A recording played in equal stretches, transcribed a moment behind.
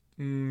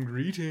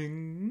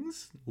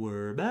Greetings.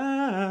 We're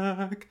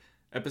back.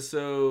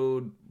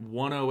 Episode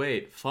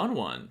 108. Fun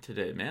one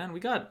today, man. We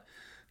got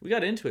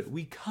into it.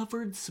 We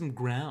covered some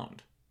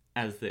ground,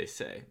 as they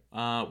say.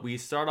 We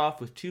start off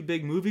with two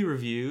big movie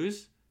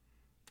reviews.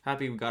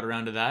 Happy we got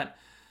around to that.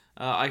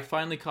 I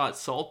finally caught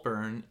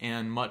Saltburn,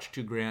 and much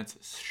to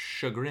Grant's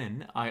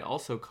chagrin, I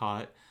also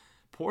caught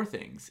Poor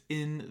Things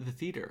in the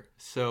theater.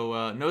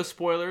 So no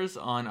spoilers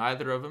on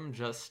either of them,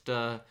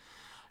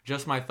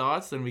 just my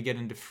thoughts. Then we get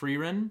into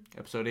Frieren,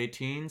 episode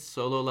 18,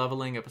 Solo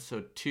Leveling,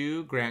 episode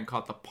 2. Grant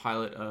caught the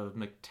pilot of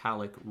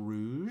Metallic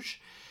Rouge.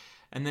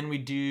 And then we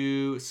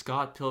do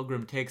Scott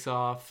Pilgrim Takes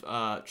Off.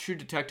 True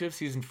Detective,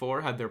 season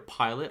 4, had their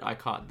pilot. I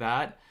caught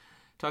that.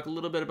 Talk a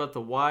little bit about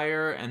The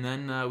Wire, and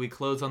then we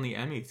close on the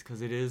Emmys,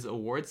 because it is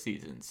award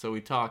season. So we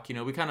talk,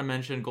 we kind of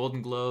mentioned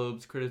Golden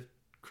Globes,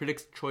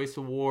 Critics' Choice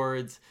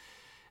Awards,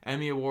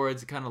 Emmy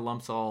Awards. It kind of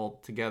lumps all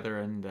together,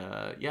 and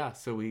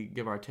so we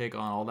give our take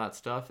on all that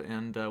stuff,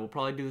 and we'll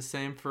probably do the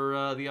same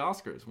for the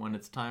Oscars when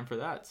it's time for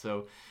that.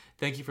 So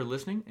thank you for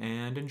listening,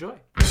 and enjoy.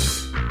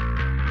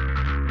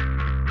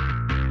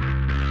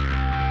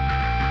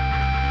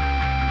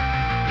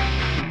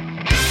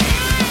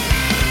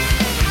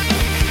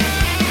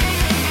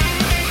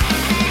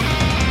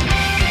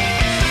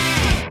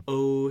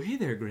 Oh, hey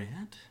there,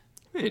 Grant.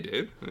 Hey,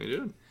 Dave. How you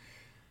doing?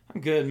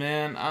 I'm good,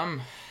 man.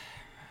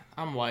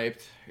 I'm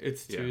wiped.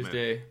 It's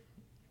Tuesday. Man.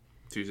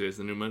 Tuesday's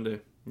the new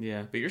Monday.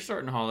 Yeah, but you're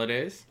starting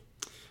holidays.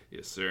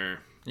 Yes, sir.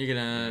 You're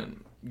gonna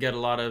get a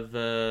lot of.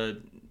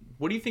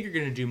 What do you think you're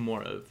gonna do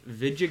more of?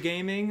 Video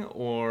gaming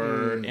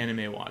or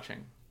anime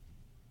watching?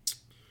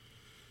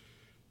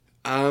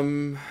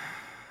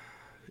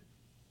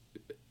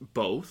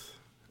 Both.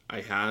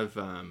 I have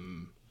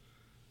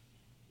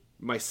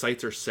my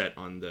sights are set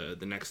on the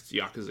next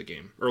Yakuza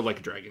game, or Like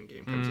a Dragon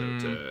game comes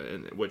out,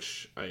 and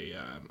which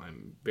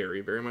I'm very,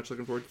 very much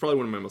looking forward to. Probably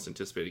one of my most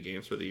anticipated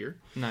games for the year.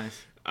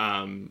 Nice.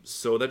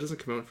 So that doesn't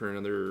come out for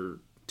another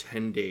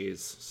 10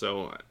 days.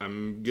 So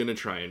I'm gonna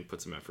try and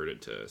put some effort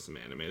into some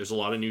anime. There's a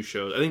lot of new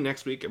shows. I think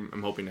next week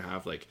I'm hoping to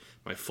have like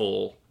my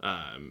full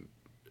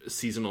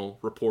seasonal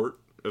report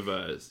of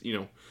my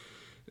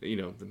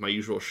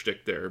usual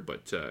shtick there.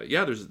 But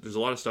there's a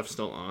lot of stuff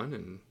still on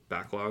and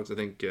backlogs. I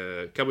think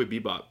Cowboy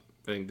Bebop.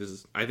 I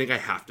think I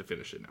have to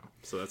finish it now.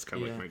 So that's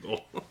kind of like my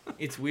goal.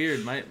 It's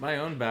weird. My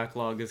own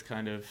backlog is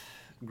kind of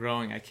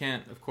growing. I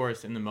can't, of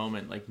course, in the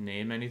moment, like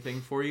name anything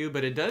for you,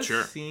 but it does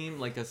seem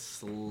like a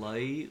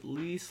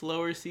slightly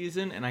slower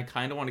season, and I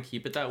kind of want to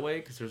keep it that way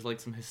because there's like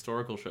some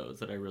historical shows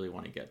that I really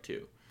want to get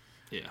to.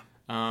 Yeah.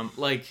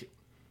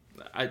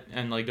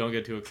 Don't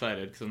get too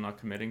excited because I'm not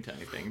committing to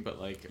anything, but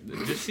like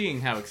just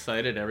seeing how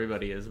excited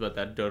everybody is about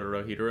that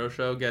Dotoro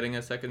show getting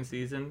a second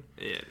season.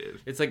 Yeah, dude.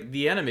 It's like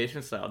the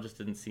animation style just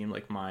didn't seem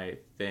like my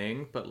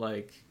thing, but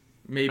like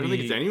maybe I don't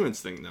think it's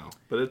anyone's thing though.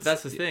 But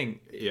that's the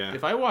thing. Yeah.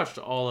 If I watched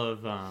all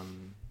of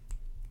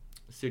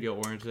Studio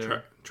Orange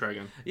there,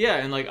 Trigun. Yeah,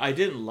 and like I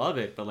didn't love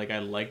it, but like I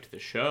liked the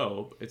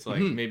show. It's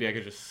like maybe I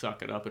could just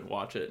suck it up and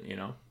watch it,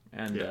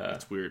 And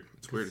it's weird.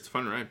 It's weird. It's a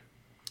fun ride.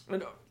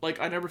 And, like,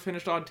 I never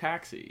finished Odd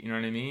Taxi, you know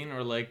what I mean?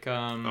 Or, like,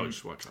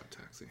 just watch Odd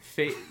Taxi.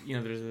 Fate,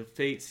 there's a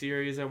Fate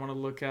series I want to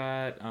look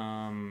at.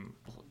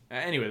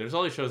 Anyway, there's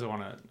all these shows I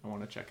want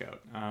to check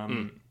out.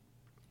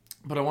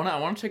 But I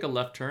want to take a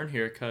left turn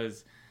here,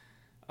 because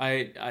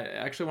I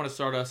actually want to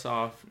start us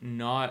off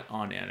not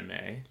on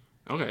anime.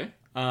 Okay.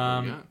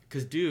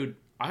 Because, dude,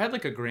 I had,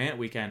 like, a Grant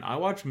weekend. I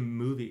watched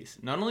movies.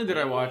 Not only did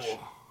I watch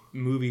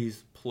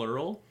movies,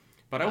 plural,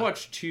 but I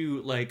watched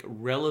two, like,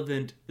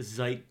 relevant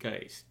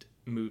zeitgeist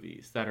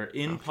movies that are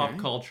in pop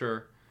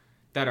culture,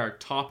 that are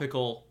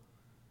topical,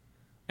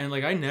 and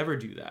like I never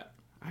do that.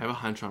 I have a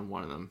hunch on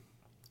one of them.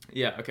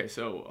 Yeah, okay,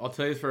 so I'll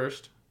tell you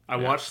first. I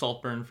watched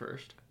Saltburn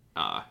first.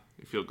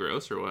 You feel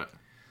gross or what?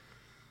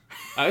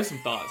 I have some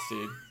thoughts,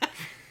 dude.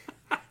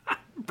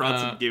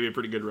 Bronson gave me a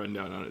pretty good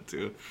rundown on it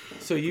too.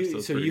 So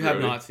you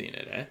have not seen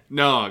it, eh?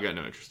 No, I got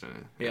no interest in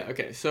it. Yeah,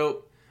 okay.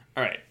 So,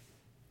 all right.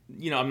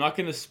 I'm not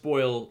going to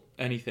spoil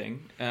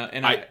anything. Go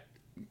ahead.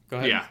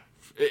 Yeah.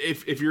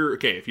 If you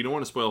don't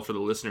want to spoil for the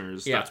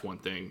listeners, that's one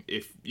thing.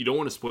 If you don't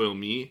want to spoil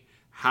me,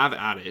 have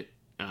at it.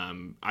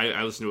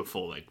 I listened to a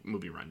full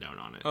movie rundown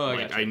on it.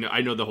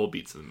 I know the whole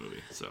beats of the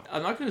movie. So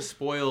I'm not going to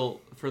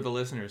spoil for the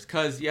listeners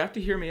because you have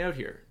to hear me out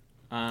here.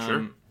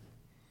 Sure.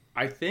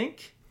 I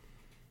think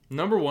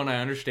number one,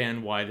 I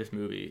understand why this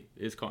movie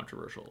is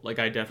controversial. Like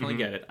I definitely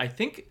get it. I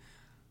think,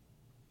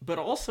 but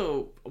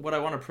also what I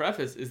want to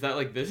preface is that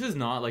like this is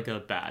not like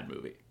a bad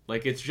movie.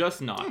 Like, it's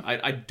just not.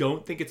 I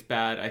don't think it's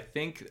bad. I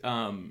think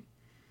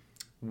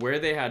where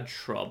they had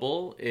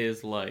trouble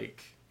is,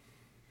 like,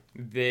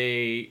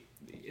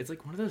 it's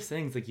like one of those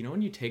things, like,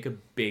 when you take a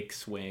big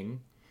swing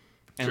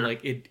and,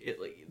 like,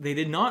 like, they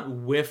did not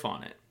whiff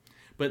on it.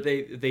 But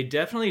they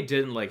definitely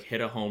didn't, like,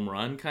 hit a home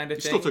run kind of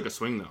thing. Still took a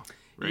swing, though,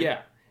 right?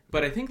 Yeah.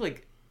 But I think,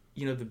 like,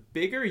 the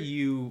bigger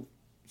you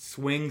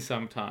swing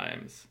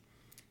sometimes,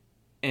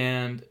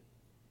 and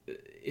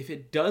if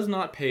it does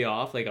not pay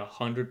off like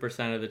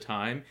 100% of the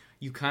time,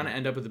 you kind of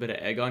end up with a bit of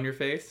egg on your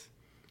face.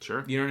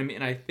 Sure. You know what I mean?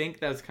 And I think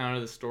that's kind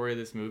of the story of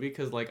this movie,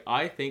 because like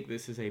I think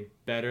this is a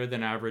better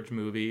than average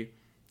movie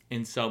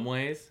in some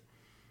ways,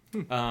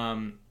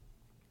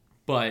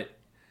 but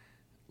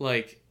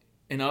like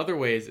in other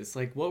ways, it's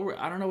like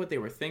I don't know what they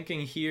were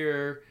thinking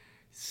here.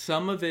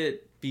 Some of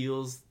it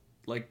feels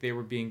like they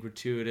were being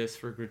gratuitous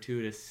for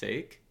gratuitous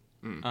sake.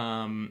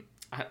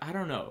 I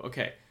don't know.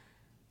 Okay.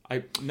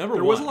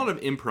 There was a lot of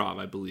improv,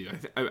 I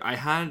believe. I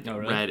had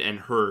really? read and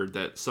heard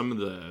that some of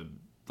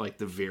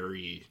the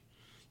very,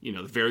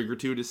 the very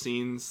gratuitous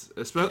scenes,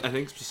 I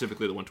think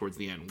specifically the one towards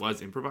the end,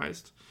 was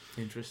improvised.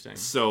 Interesting.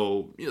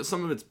 So,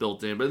 some of it's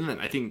built in, but then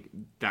I think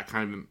that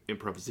kind of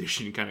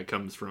improvisation kind of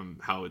comes from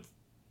how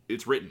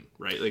it's written,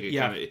 right? Like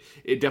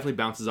it definitely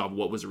bounces off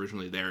what was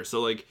originally there.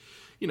 So like,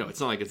 it's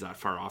not like it's that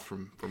far off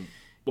from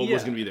what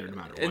was going to be there no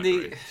matter what.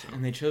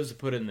 And they chose to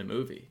put it in the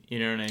movie. You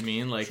know what I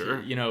mean? Like,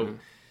 sure.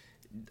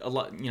 A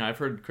lot, I've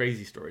heard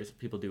crazy stories of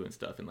people doing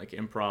stuff and like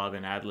improv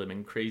and ad-lib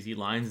and crazy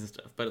lines and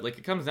stuff. But like,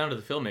 it comes down to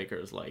the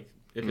filmmakers. Like,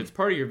 if it's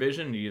part of your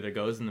vision, it either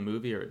goes in the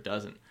movie or it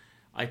doesn't.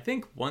 I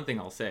think one thing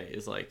I'll say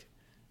is like,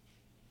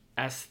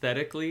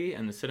 aesthetically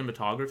and the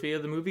cinematography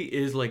of the movie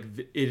is like,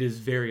 it is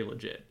very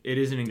legit. It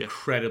is an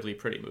incredibly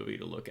pretty movie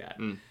to look at.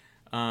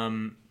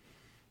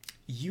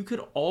 You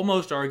could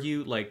almost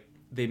argue like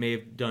they may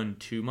have done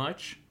too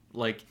much.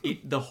 Like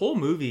the whole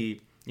movie,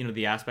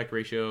 the aspect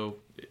ratio,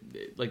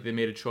 like they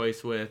made a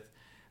choice with.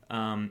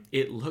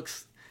 It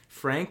looks,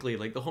 frankly,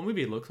 like the whole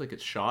movie looks like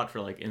it's shot for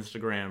like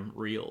Instagram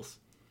reels.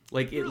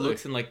 Like it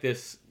looks in like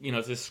this,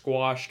 it's this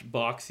squashed,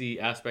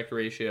 boxy aspect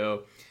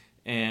ratio,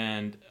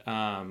 and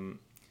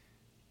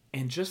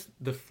just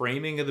the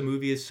framing of the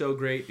movie is so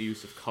great. The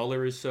use of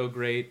color is so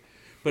great,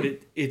 but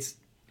it's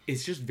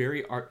just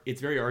very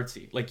it's very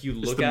artsy. Like you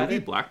look at it. Is the movie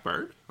black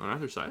barred on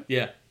either side?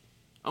 Yeah.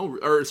 Oh,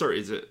 or sorry,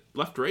 is it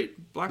left right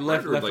black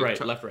barred?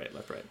 Left right.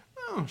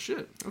 Oh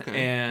shit!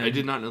 Okay, and I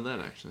did not know that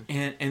actually.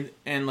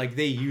 And like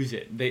they use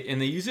it, they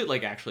use it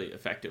like actually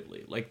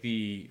effectively. Like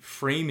the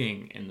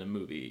framing in the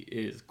movie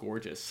is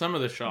gorgeous. Some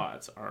of the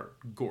shots are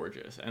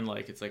gorgeous, and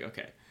like it's like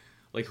okay,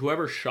 like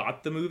whoever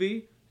shot the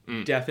movie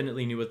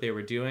definitely knew what they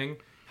were doing.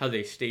 How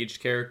they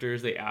staged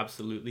characters, they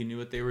absolutely knew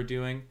what they were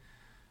doing.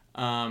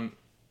 The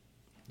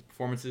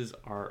performances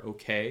are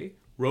okay.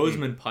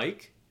 Rosamund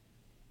Pike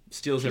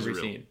steals every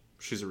scene.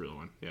 She's a real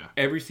one, yeah.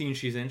 Every scene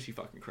she's in, she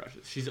fucking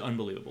crushes. She's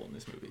unbelievable in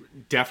this movie.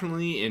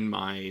 Definitely in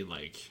my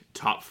like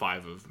top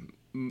 5 of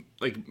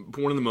like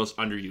one of the most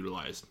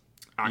underutilized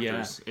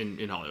actors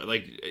in Hollywood.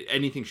 Like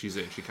anything she's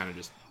in, she kind of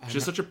just she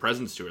has such a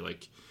presence to her.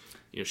 Like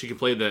she can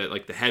play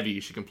the heavy.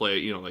 She can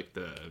play like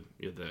the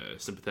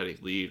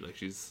sympathetic lead. Like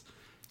she's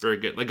very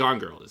good. Like Gone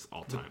Girl is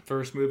all time. The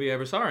first movie I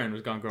ever saw her in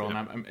was Gone Girl,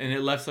 and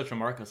it left such a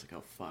mark. I was like,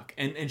 oh fuck.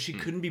 And she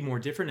couldn't be more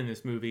different in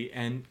this movie,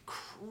 and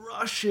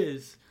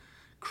crushes.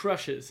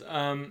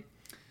 I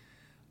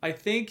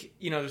think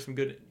there's some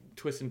good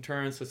twists and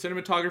turns. So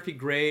cinematography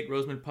great,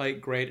 Rosamund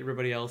Pike great,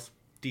 everybody else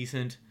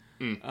decent.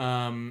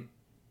 I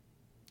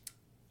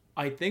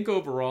think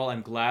overall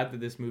I'm glad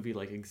that this movie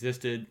like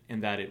existed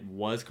and that it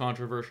was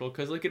controversial,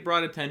 because like it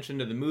brought attention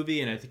to the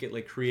movie, and I think it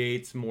like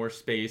creates more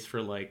space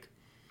for like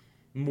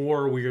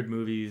more weird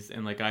movies,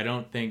 and like I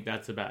don't think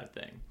that's a bad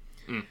thing.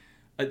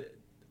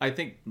 I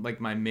think like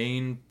my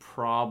main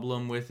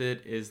problem with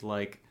it is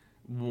like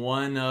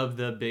one of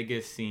the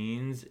biggest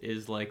scenes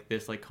is like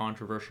this like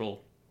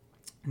controversial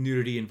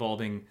nudity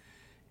involving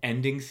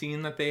ending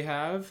scene that they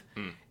have,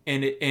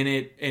 and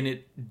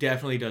it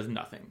definitely does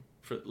nothing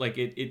for like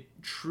it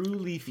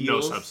truly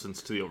feels no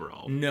substance to the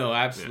overall. No,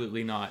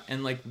 absolutely not.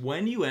 And like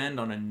when you end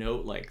on a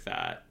note like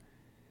that,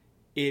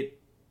 it's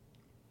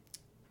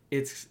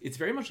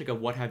very much like a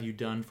what have you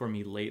done for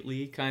me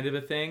lately kind of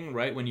a thing,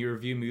 right? When you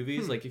review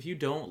movies, like if you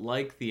don't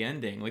like the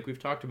ending, like we've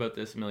talked about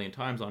this a million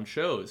times on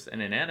shows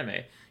and in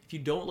anime, if you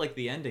don't like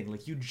the ending,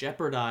 like you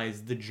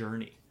jeopardize the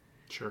journey.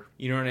 Sure.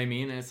 You know what I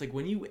mean? And it's like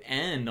when you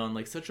end on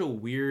like such a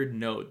weird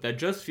note that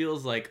just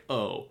feels like,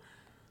 oh,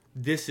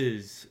 this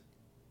is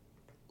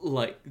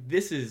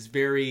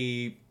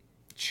very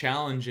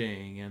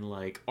challenging and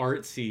like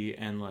artsy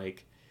and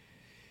like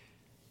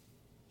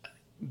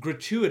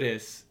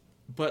gratuitous,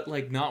 but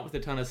like not with a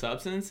ton of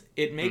substance.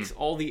 It makes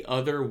all the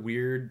other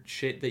weird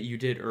shit that you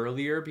did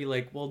earlier be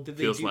like, well, did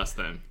they feels less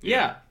than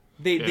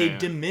they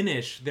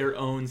diminish their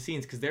own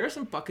scenes, because there are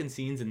some fucking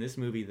scenes in this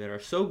movie that are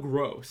so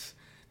gross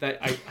that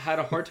I had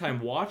a hard time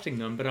watching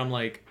them, but I'm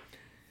like,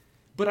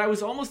 but I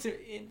was almost,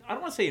 I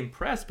don't want to say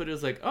impressed, but it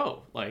was like,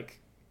 oh, like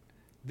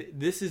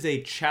this is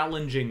a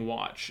challenging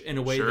watch in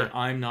a way that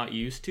I'm not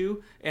used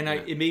to, and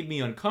it made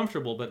me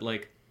uncomfortable, but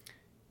like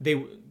they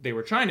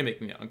were trying to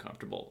make me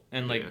uncomfortable,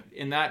 and like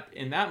in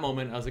that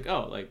moment I was like,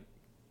 oh, like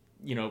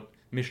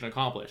mission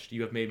accomplished,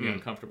 you have made me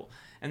uncomfortable.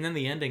 And then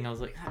the ending, I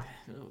was like,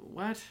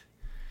 what?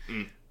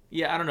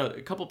 Yeah, I don't know,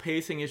 a couple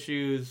pacing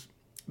issues.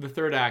 The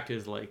third act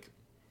is like,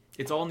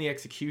 it's all in the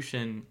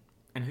execution,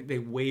 and I think they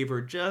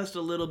waver just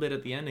a little bit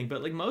at the ending,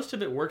 but like most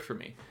of it worked for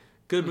me.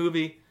 Good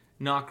movie,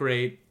 not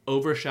great,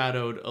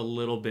 overshadowed a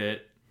little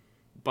bit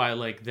by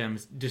like them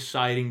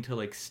deciding to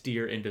like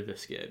steer into the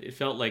skid. It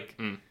felt like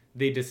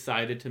they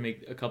decided to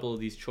make a couple of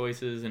these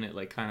choices, and it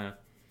like kind of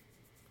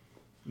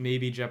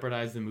maybe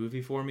jeopardized the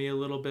movie for me a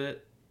little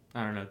bit.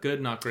 I don't know.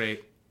 Good, not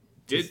great.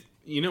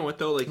 You know what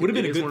though? Like, would have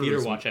been a good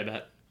theater watch, I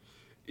bet.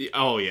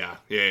 Oh yeah.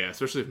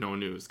 Especially if no one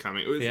knew it was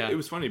coming. It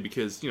was funny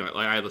because like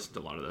I listened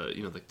to a lot of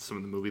the like some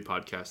of the movie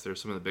podcasts. There are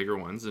some of the bigger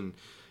ones, and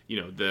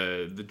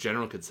the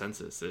general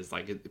consensus is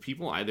like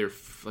people either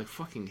like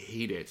fucking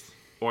hate it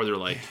or they're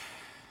like,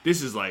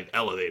 this is like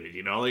elevated,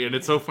 like, and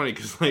it's so funny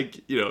because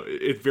like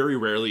it very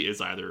rarely is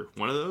either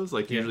one of those.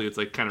 Like usually it's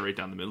like kind of right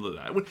down the middle of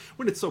that.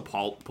 When it's so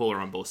polar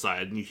on both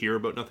sides and you hear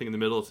about nothing in the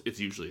middle, it's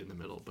usually in the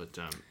middle. But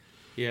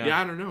yeah,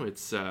 I don't know.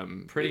 It's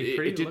pretty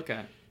to look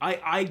at.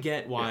 I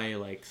get why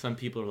like some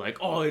people are like,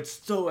 oh, it's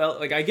so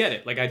like I get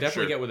it. Like I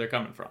definitely get where they're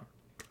coming from.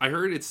 I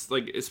heard it's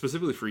like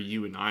specifically for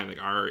you and I, like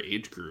our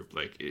age group,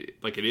 like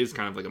it is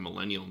kind of like a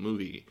millennial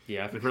movie.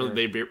 Yeah, for sure.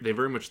 They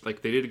very much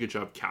like they did a good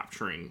job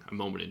capturing a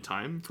moment in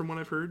time from what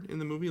I've heard in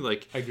the movie.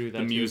 Like I agree with that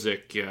the too.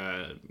 Music,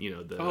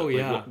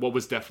 what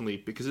was definitely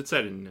because it's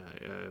set in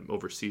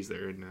overseas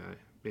there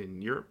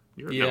in Europe.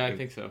 Yeah, I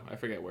think so. I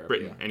forget where.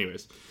 Britain, yeah.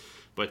 Anyways.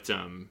 But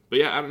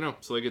yeah, I don't know.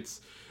 So like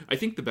I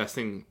think the best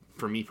thing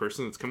for me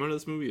personally that's come out of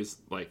this movie is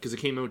like because it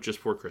came out just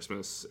before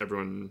Christmas.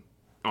 Everyone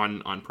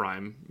on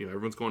Prime,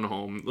 everyone's going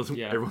home.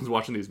 Everyone's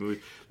watching these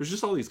movies. There's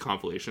just all these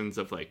compilations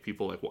of like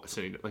people like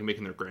sitting like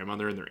making their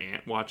grandmother and their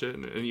aunt watch it,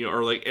 and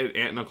or like aunt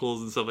and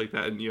uncles and stuff like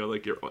that, and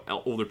like your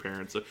older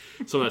parents. So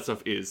some of that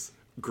stuff is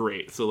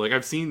great. So like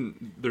I've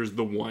seen there's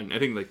the one I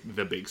think like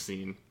the big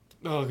scene.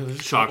 Oh, because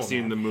there's shock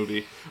scene in the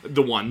movie.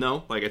 The one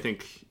though, like I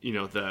think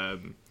the.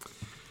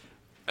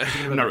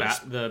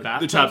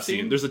 The tub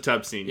scene. There's a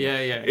tub scene. Yeah.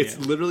 It's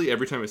literally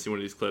every time I see one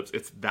of these clips,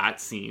 it's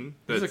that scene.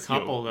 There's a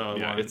couple though.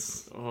 Yeah,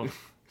 it's. Oh.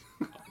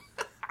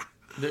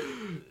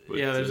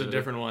 There's a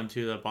different one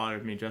too that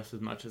bothered me just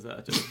as much as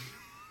that.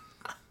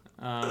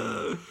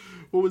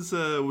 What was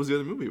the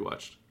other movie you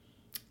watched?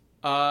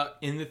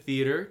 In the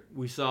theater,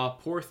 we saw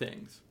Poor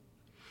Things.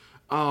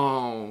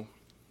 Oh,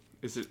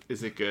 is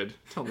it good?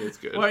 Tell me it's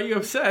good. Why are you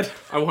upset?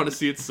 I want to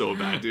see it so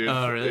bad, dude.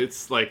 Oh, really?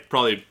 It's like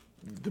probably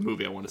the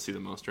movie I want to see the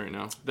most right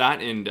now.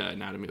 That and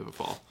Anatomy of a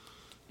Fall.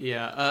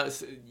 Yeah,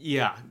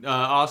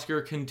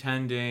 Oscar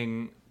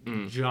contending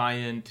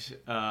giant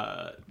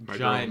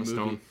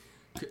movie.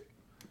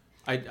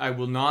 I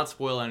will not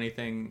spoil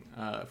anything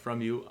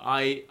from you.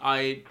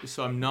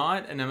 So I'm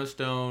not an Emma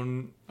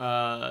Stone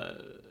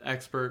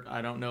expert.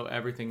 I don't know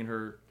everything on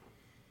her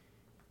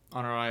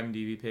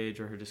IMDb page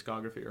or her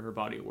discography or her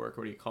body of work,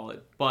 what do you call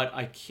it? But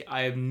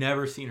I have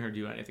never seen her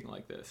do anything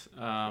like this.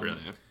 Really?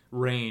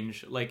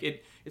 Range, like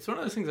it's one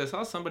of those things. I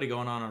saw somebody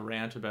going on a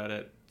rant about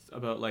it,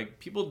 about like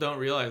people don't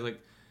realize like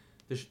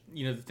the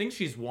things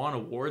she's won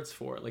awards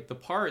for, like the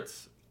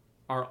parts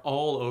are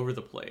all over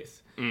the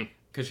place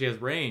because she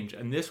has range,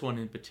 and this one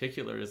in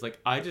particular is like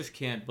I just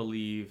can't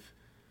believe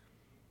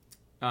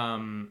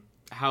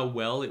how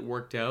well it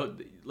worked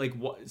out. Like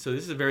so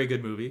this is a very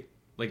good movie,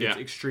 like it's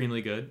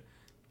extremely good,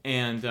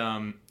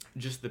 and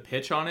just the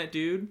pitch on it,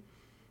 dude,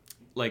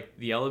 like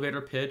the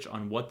elevator pitch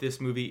on what this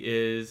movie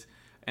is,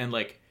 and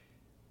like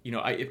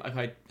if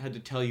I had to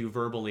tell you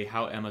verbally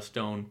how Emma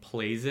Stone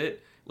plays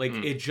it, like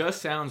it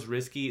just sounds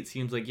risky. It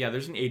seems like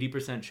there's an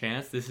 80%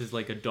 chance this is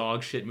like a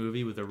dog shit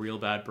movie with a real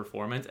bad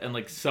performance, and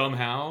like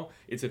somehow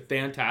it's a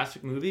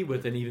fantastic movie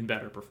with an even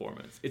better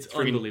performance. It's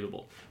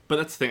unbelievable. But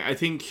that's the thing. I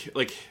think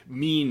like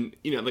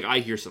like I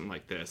hear something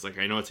like this. Like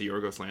I know it's a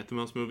Yorgos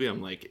Lanthimos movie.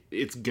 I'm like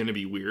it's gonna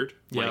be weird.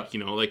 Like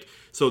like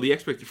so the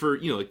for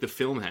like the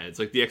film heads,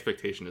 like the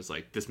expectation is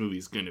like this movie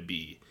is gonna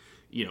be.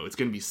 It's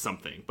going to be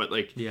something, but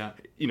like,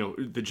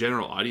 the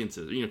general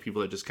audiences,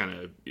 people that just kind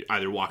of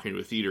either walk into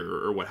a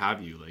theater or what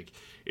have you, like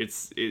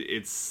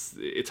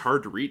it's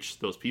hard to reach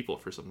those people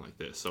for something like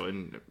this. So,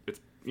 and it's,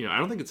 I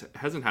don't think it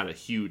hasn't had a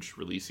huge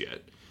release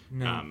yet.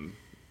 No.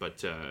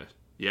 But I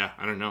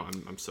don't know.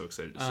 I'm so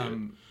excited to see it.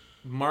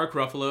 Mark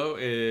Ruffalo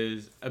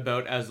is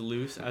about as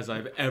loose as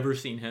I've ever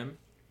seen him.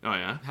 Oh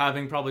yeah.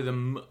 Having probably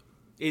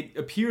it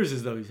appears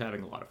as though he's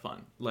having a lot of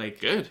fun.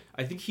 Like, good.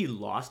 I think he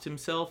lost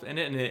himself in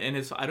it, and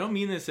it's. I don't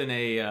mean this in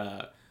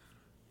a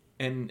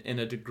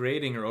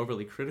degrading or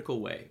overly critical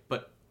way,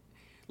 but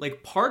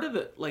like part of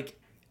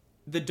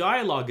the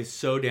dialogue is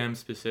so damn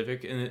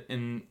specific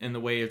in the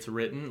way it's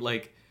written.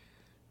 Like,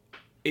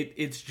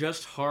 it's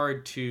just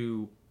hard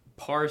to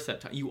parse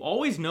at times. You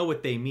always know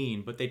what they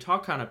mean, but they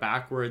talk kind of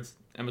backwards.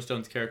 Emma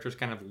Stone's character is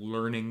kind of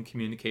learning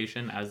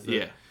communication as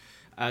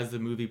the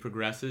movie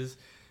progresses,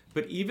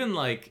 but even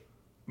like.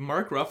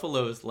 Mark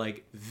Ruffalo's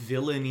like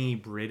villainy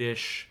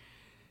British,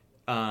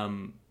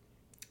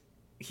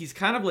 he's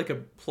kind of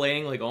like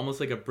playing like almost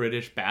like a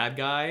British bad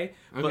guy,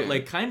 but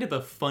like kind of a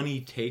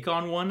funny take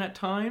on one at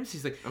times.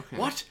 He's like,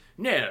 what?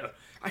 No,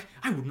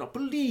 I would not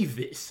believe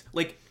this.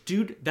 Like,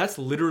 dude, that's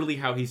literally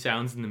how he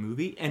sounds in the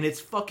movie, and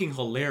it's fucking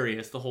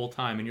hilarious the whole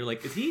time. And you're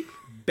like, is he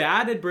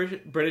bad at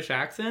British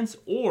accents,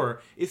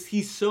 or is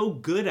he so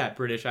good at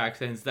British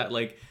accents that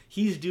like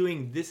he's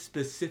doing this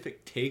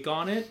specific take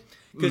on it?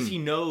 Because he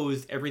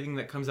knows everything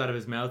that comes out of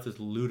his mouth is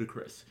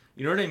ludicrous.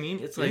 You know what I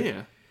mean? It's like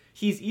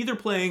he's either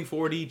playing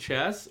 4D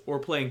chess or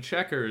playing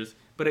checkers,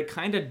 but it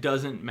kind of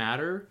doesn't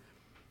matter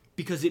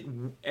because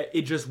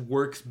it just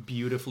works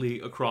beautifully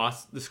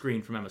across the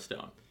screen from Emma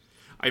Stone.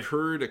 I've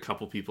heard a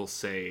couple people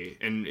say,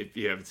 and if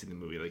you haven't seen the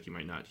movie, like, you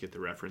might not get the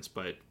reference,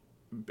 but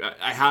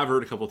I have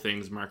heard a couple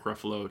things, Mark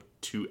Ruffalo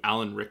to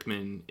Alan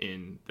Rickman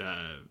in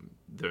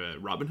the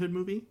Robin Hood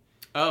movie.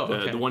 Oh,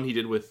 okay. The one he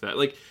did with,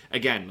 like,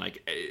 again,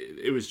 like,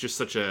 it was just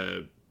such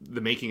a,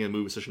 the making of the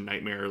movie was such a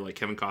nightmare. Like,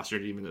 Kevin Costner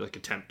didn't even, like,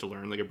 attempt to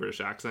learn, like, a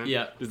British accent.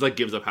 Yeah. Just, like,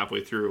 gives up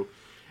halfway through.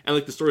 And,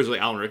 like, the stories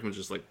like Alan Rickman's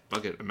just like,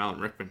 fuck it, I'm Alan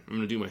Rickman. I'm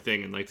gonna do my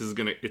thing. And, like, this is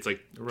gonna, it's, like,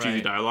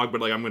 cheesy dialogue,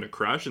 but, like, I'm gonna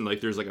crush. And,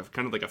 like, there's, like, a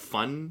kind of, like, a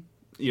fun,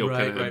 you know,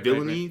 kind of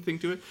villainy thing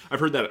to it. I've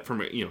heard that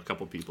from, you know, a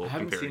couple people. I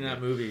haven't seen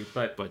that movie,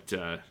 but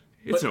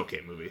it's an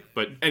okay movie.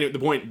 But anyway, the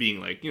point being,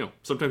 like, you know,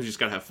 sometimes you just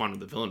gotta have fun with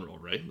the villain role,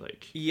 right?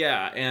 Like,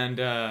 yeah,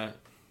 and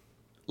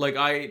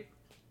like,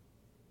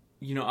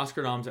 you know,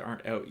 Oscar noms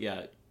aren't out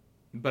yet,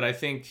 but I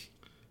think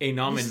a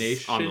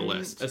nomination on the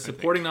list, a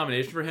supporting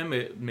nomination for him,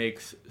 it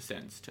makes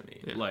sense to me.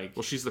 Yeah. Like,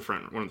 well, she's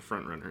one of the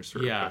front runners for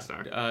best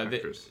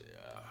actress.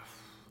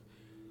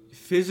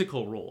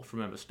 Physical role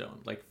from Emma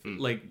Stone, like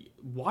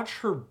watch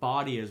her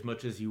body as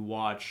much as you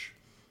watch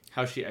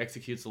how she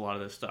executes a lot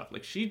of this stuff.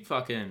 Like, she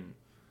fucking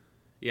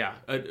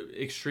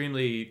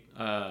extremely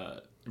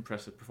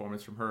impressive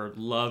performance from her.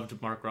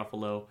 Loved Mark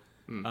Ruffalo.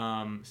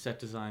 Set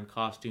design,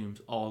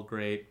 costumes, all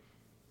great.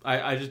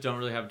 I just don't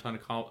really have a ton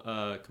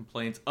of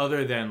complaints,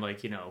 other than,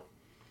 like, you know,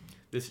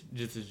 this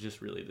is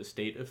just really the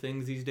state of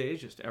things these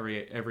days. Just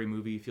every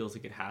movie feels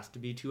like it has to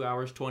be 2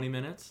 hours 20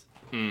 minutes,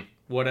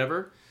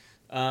 whatever.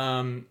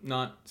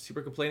 Not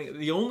super complaining.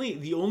 The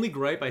only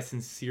gripe I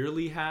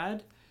sincerely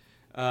had,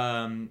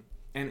 and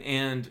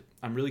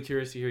I'm really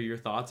curious to hear your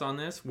thoughts on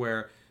this,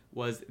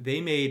 was they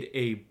made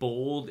a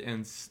bold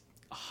and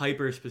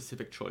hyper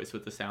specific choice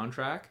with the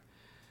soundtrack.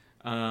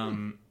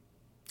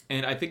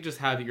 And I think just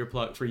have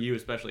earplugs, for you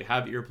especially,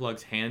 have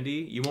earplugs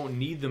handy. You won't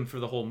need them for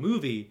the whole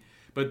movie,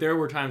 but there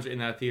were times in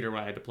that theater where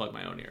I had to plug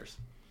my own ears.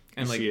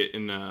 And you see it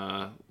in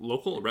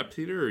local rep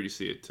theater, or do you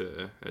see it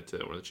at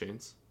one of the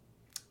chains?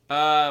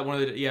 At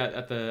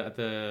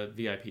the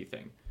VIP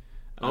thing.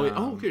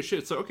 Okay,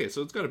 shit. So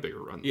it's got a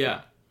bigger run.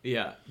 Yeah,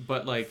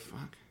 but, like,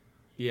 fuck.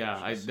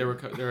 Yeah, there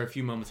were a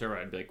few moments there where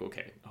I'd be like,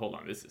 okay, hold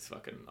on, this is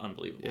fucking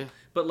unbelievable. Yeah.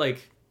 But,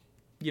 like,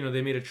 you know,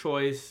 they made a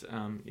choice. I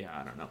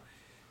don't know.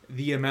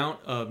 The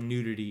amount of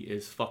nudity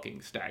is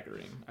fucking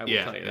staggering. I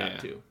will tell you that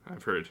too.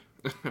 I've heard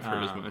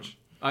as much.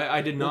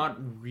 I did not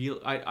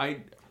I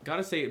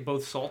gotta say,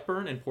 both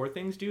Saltburn and Poor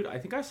Things, dude, I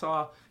think I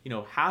saw, you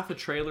know, half a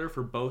trailer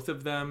for both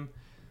of them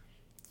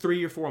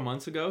 3 or 4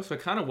 months ago. So I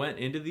kind of went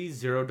into these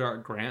Zero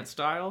Dark Grant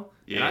style.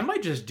 Yeah. And I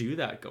might just do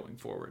that going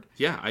forward.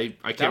 Yeah, I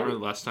can't remember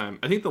the last time.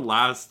 I think the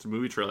last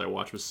movie trailer I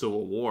watched was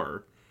Civil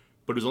War.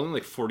 But it was only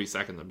like 40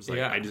 seconds. I was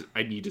like,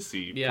 I need to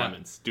see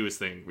Clements do his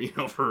thing, you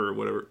know, for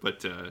whatever.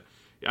 But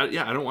I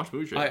don't watch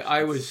movie trailers.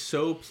 I was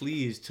so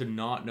pleased to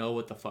not know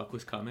what the fuck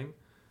was coming.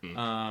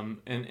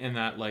 And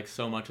that, like,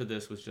 so much of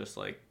this was just,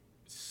 like,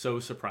 so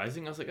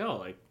surprising. I was like, oh,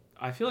 like,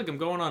 I feel like I'm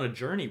going on a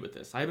journey with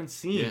this. I haven't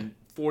seen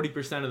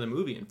 40% of the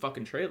movie in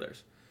fucking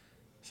trailers.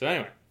 So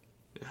anyway,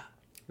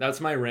 that's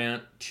my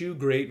rant. 2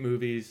 great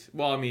movies.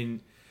 Well, I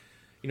mean,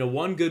 you know,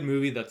 one good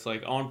movie that's,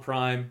 like, on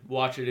Prime.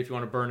 Watch it if you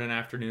want to burn an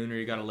afternoon or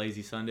you got a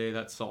lazy Sunday.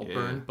 That's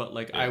Saltburn. Yeah. But,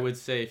 like, I would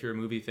say if you're a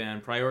movie fan,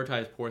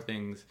 prioritize Poor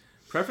Things,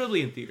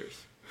 preferably in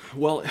theaters.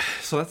 Well,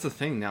 so that's the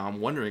thing now. I'm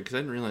wondering, because I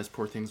didn't realize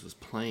Poor Things was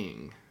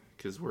playing.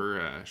 Because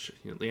we're,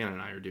 Leanna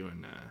and I are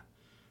doing,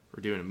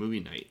 we're doing a movie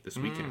night this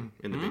weekend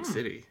in the big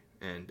city.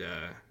 And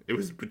it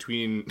was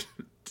between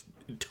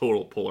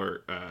total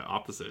polar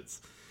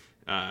opposites.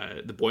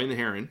 The Boy and the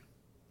Heron.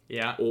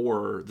 Yeah.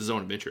 Or The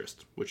Zone of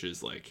Interest, which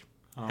is, like,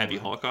 heavy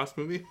Holocaust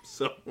movie.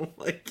 So,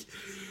 like,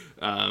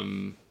 I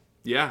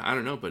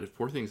don't know. But if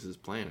Poor Things is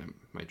playing, I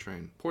might try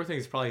and... Poor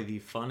Things is probably the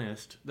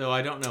funnest. Though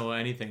I don't know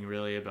anything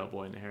really about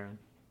Boy and the Heron.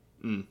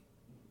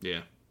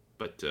 Yeah.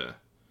 But,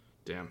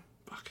 damn.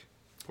 Fuck.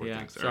 Poor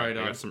Things. Sorry,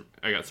 dog.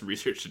 I got some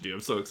research to do.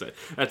 I'm so excited.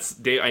 That's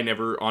Dave. I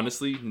never,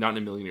 honestly, not in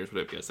a million years would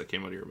have guessed that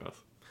came out of your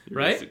mouth.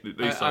 Right?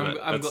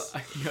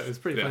 It was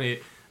pretty funny. I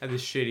had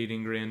this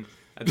shit-eating grin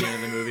at the end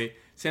of the movie.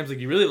 Sam's like,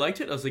 you really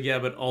liked it? I was like, yeah,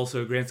 but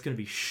also Grant's going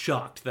to be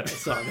shocked that I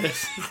saw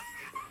this.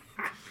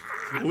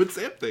 What'd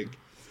Sam think?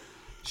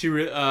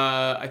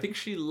 I think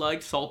she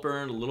liked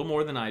Saltburn a little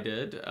more than I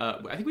did.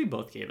 I think we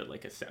both gave it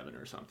like a 7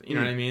 or something. You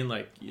know what I mean?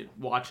 Like, you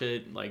watch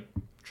it, like,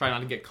 try not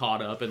to get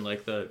caught up in,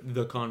 like,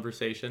 the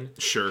conversation.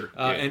 Sure.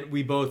 And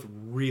we both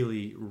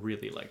really,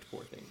 really liked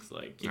Poor Things.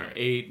 Like, you know,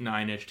 8,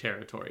 9-ish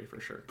territory for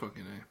sure.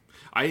 Fucking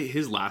A.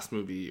 His last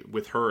movie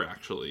with her,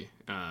 actually,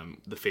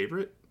 The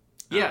Favorite.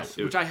 Yes,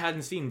 which I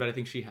hadn't seen, but I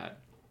think she had.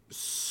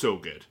 So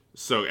good.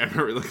 So I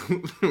remember,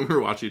 like, we were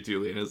watching it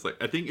too, and it was like,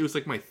 I think it was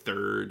like my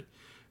third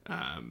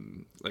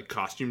like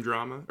costume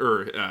drama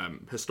or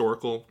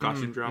historical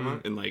costume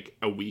drama in like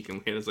a week,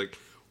 and Leanna's like,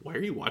 why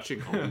are you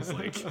watching all these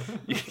like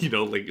you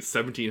know, like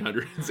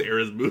 1700s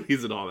eras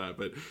movies and all that?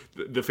 But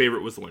the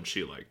Favorite was the one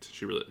she liked.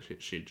 She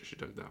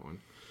took that one.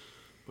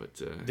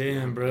 But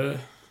damn, bruh.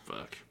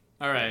 Fuck.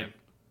 All right.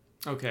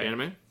 Okay.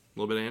 Anime? A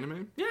little bit of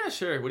anime? Yeah,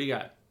 sure. What do you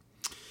got?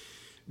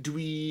 Do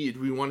we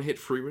want to hit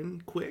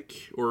Frieren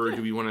quick, or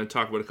do we want to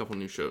talk about a couple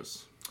new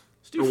shows?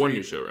 Let's do one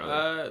new show,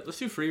 rather. Let's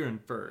do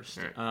Frieren first.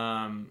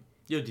 Right.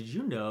 Did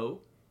you know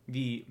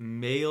the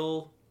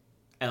male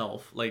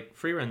elf, like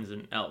Frieren's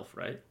an elf,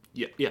 right?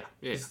 Yeah.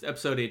 This is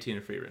episode 18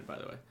 of Frieren, by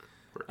the way,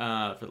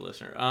 for the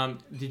listener.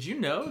 Did you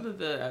know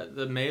that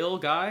the male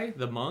guy,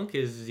 the monk,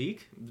 is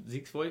Zeke's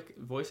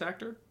voice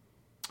actor?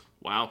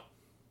 Wow.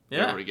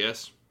 Yeah. I would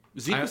guess.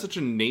 Zeke has such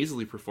a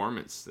nasally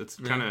performance. It's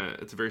kind of,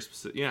 it's a very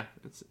specific,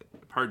 it's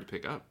hard to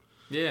pick up.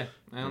 Yeah,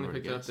 I only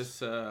picked up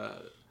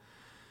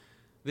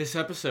this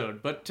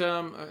episode, but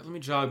let me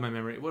jog my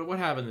memory. What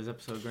happened in this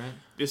episode, Grant?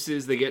 This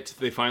is,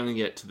 they finally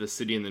get to the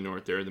city in the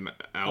north there, the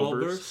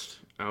Alberst,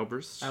 and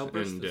Albert.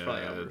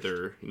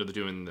 they're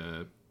doing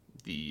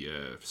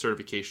the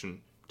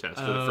certification test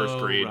for the first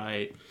grade.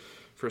 Right.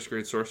 First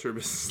grade sorcerer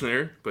business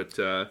there, but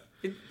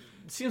it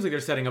seems like they're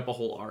setting up a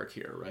whole arc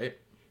here, right?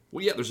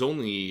 Well, yeah, there's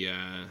only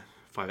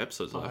 5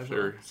 episodes left,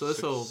 or so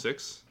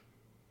 6.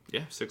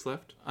 Yeah, 6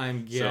 left.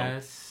 I'm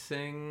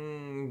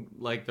guessing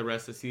like the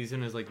rest of the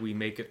season is like we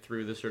make it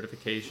through the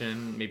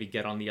certification, maybe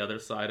get on the other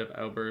side of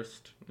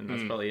Alberst, and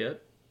that's probably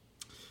it.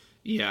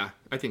 Yeah,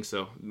 I think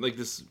so. Like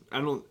this,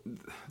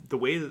 the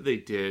way that they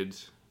did,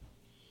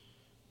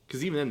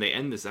 because even then they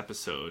end this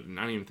episode, and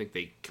I don't even think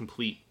they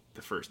complete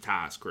the first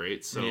task,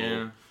 right?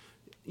 So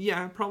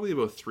yeah, probably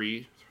about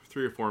 3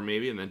 or 4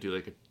 maybe, and then do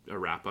like a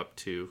wrap up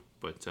too.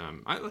 But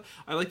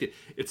I liked it.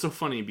 It's so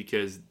funny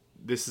because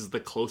this is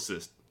the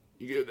closest.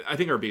 I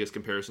think our biggest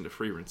comparison to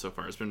Frieren so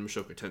far has been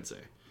Mushoku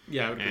Tensei.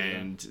 Yeah, I would agree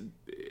and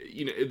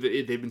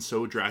they've been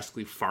so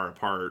drastically far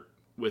apart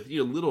with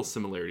little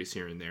similarities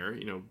here and there.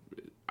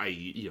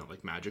 I.e.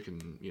 like magic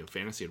and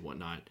fantasy and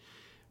whatnot.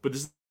 But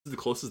this is the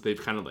closest they've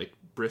kind of like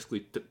briskly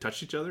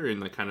touched each other in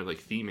like kind of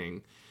like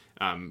theming,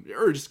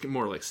 or just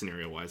more like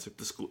scenario wise,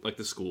 like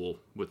the school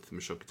with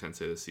Mushoku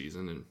Tensei this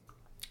season and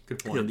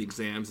good point. The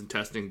exams and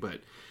testing,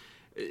 but.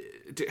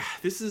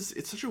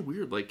 It's such a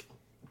weird, like,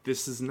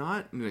 this is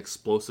not an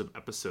explosive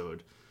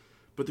episode,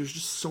 but there's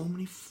just so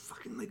many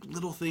fucking like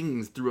little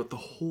things throughout the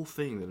whole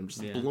thing that I'm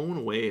just blown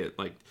away at,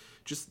 like,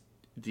 just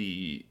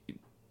the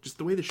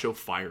way the show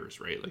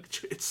fires, right?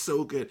 Like, it's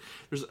so good.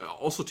 There's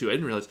also too, I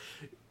didn't realize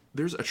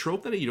there's a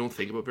trope that you don't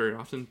think about very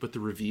often, but the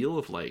reveal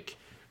of like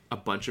a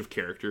bunch of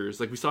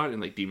characters, like we saw it in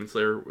like Demon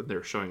Slayer when they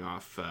were showing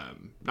off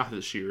not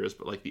the Shearers,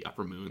 but like the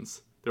upper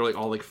moons. They're like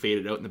all like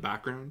faded out in the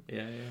background.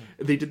 Yeah.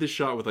 They did this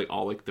shot with like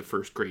all like the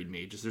first grade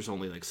mages. There's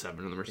only like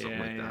 7 of them or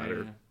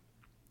something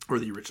or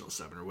the original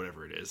 7 or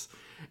whatever it is.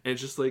 And it's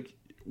just like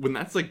when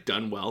that's like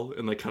done well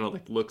and like kind of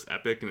like looks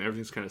epic and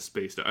everything's kind of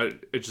spaced out.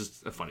 It's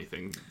just a funny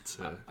thing. It's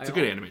a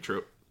good anime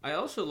trope. I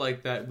also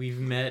like that we've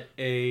met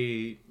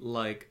a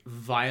like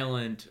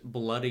violent,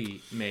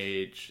 bloody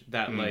mage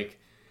that like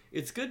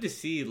it's good to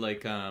see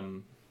like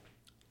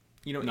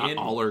not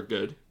all are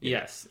good.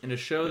 Yes, in a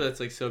show that's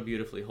like so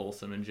beautifully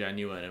wholesome and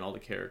genuine, and all the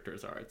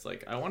characters are. It's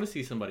like I want to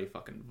see somebody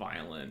fucking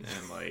violent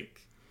and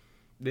like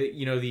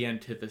the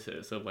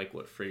antithesis of like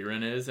what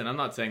Frieren is. And I'm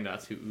not saying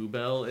that's who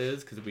Ubel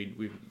is because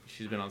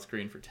she's been on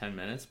screen for 10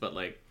 minutes, but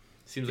like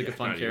seems like a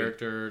fun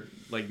character.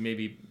 Like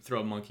maybe throw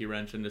a monkey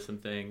wrench into some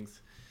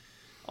things.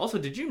 Also,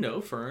 did you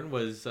know Fern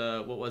was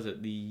what was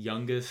it? The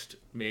youngest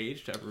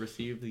mage to ever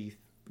receive the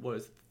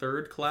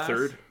third class?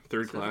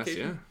 Third class.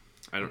 Yeah,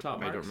 I don't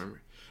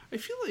remember. I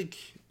feel like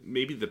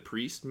maybe the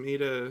priest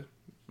made a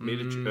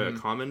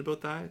comment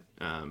about that.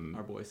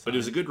 Our boy, but it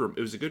was a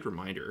good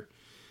reminder.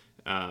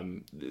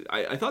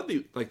 I thought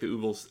the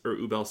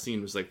Ubel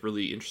scene was like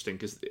really interesting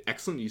because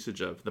excellent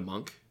usage of the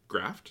monk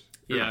graft.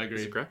 Yeah, I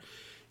agree.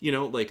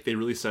 Like they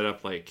really set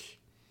up like.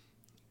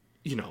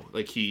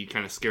 Like he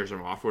kind of scares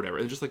him off or whatever,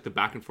 and just like the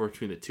back and forth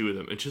between the two of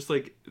them, it's just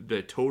like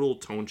the total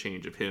tone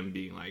change of him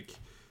being like,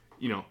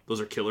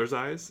 those are killer's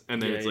eyes, and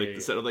then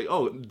the set of like,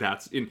 oh,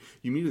 that's in.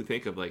 You immediately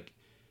think of like.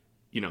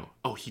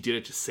 Oh, he did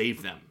it to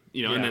save them,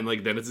 and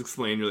then it's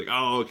explained. You're like,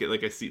 oh, okay,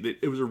 like I see.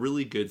 It was a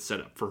really good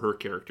setup for her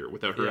character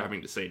without her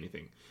having to say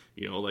anything.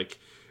 Like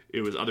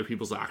it was other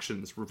people's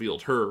actions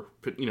revealed her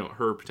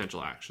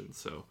potential actions.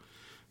 So,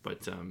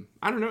 but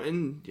I don't know,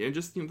 and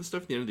just the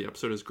stuff at the end of the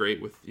episode is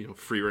great with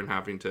Frieren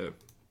having to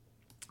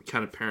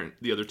kind of parent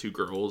the other 2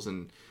 girls,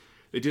 and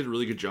they did a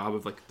really good job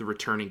of like the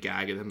returning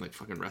gag of them like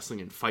fucking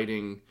wrestling and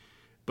fighting.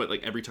 But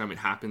like every time it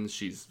happens,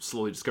 she's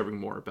slowly discovering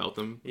more about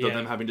them without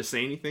them having to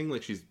say anything.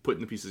 Like she's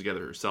putting the pieces together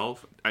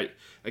herself.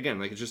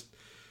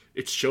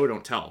 It's show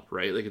don't tell,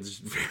 right? Like it's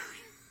just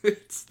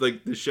it's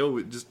like the show.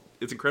 It's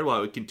incredible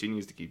how it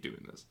continues to keep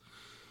doing this.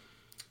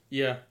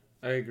 Yeah,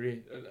 I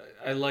agree.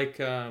 I like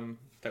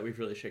that we've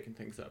really shaken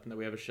things up and that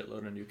we have a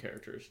shitload of new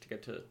characters to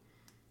get to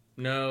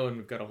know, and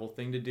we've got a whole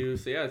thing to do.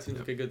 So yeah, it seems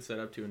like a good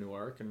setup to a new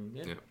arc, and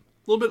yeah. A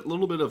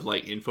little bit of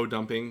like info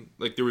dumping.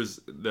 Like there was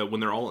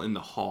when they're all in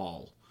the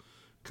hall.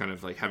 Kind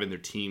of like having their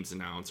teams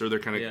announce, or they're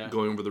kind of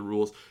going over the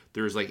rules.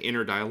 There's like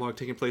inner dialogue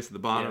taking place at the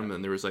bottom,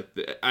 and there was like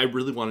I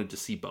really wanted to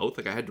see both.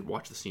 Like I had to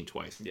watch the scene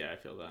twice. Yeah, I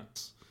feel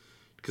that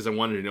because I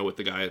wanted to know what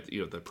the guy,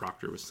 the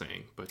proctor was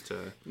saying. But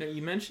now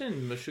you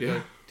mentioned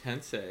Mushoku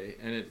Tensei,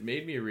 and it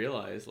made me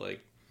realize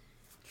like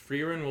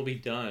Frieren will be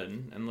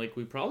done, and like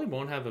we probably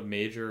won't have a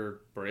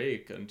major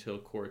break until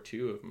core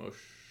 2 of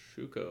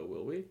Mushoku,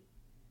 will we?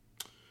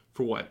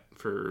 For what?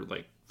 For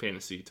like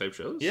fantasy type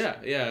shows? Yeah,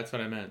 that's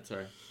what I meant.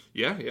 Sorry.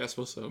 Yeah, I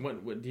suppose so.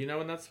 What do you know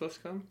when that's supposed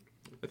to come?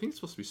 I think it's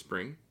supposed to be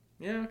spring.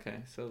 Yeah,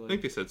 okay. So like, I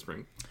think they said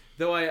spring.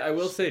 Though I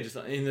will say, just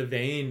in the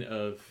vein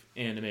of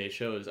anime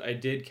shows, I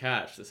did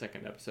catch the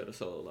second episode of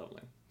Solo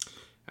Leveling.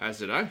 As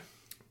did I.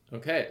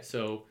 Okay,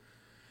 so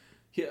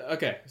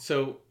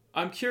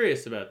I'm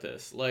curious about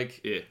this.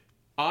 Like,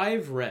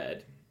 I've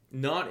read,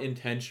 not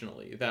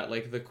intentionally, that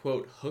like the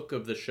quote hook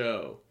of the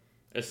show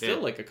is still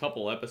like a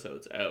couple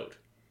episodes out,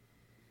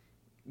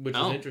 which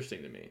is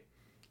interesting to me.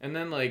 And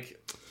then like,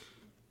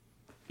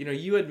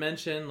 you had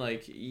mentioned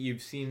like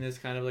you've seen this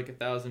kind of like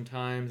 1,000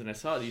 times, and I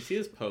saw. Do you see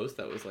this post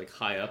that was like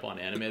high up on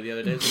anime the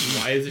other day? It's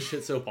like, why is this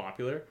shit so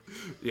popular?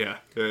 Yeah.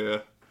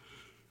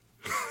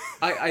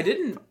 I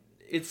didn't.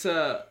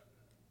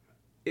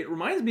 It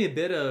reminds me a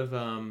bit of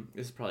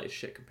this is probably a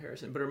shit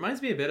comparison, but it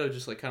reminds me a bit of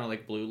just like kind of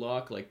like Blue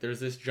Lock. Like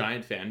there's this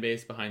giant fan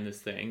base behind this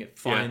thing. It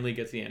finally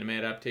gets the anime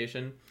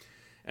adaptation,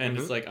 and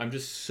it's like I'm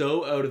just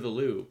so out of the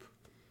loop.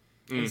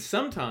 And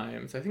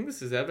sometimes I think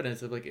this is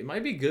evidence of like it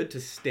might be good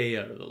to stay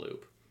out of the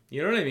loop.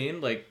 You know what I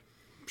mean? Like,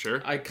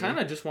 sure. I kind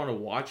of just want to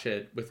watch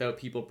it without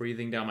people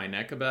breathing down my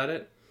neck about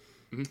it.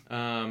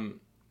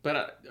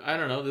 But I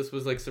don't know. This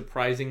was like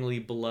surprisingly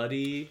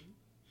bloody.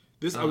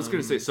 I was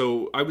gonna say.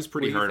 So I was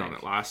pretty hard on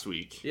it last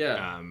week.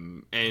 Yeah.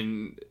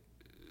 And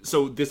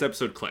so this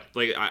episode clicked.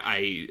 Like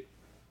I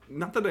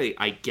not that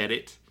I get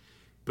it,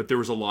 but there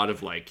was a lot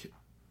of like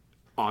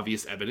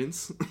obvious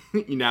evidence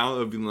now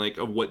of being like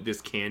of what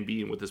this can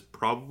be and what this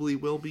probably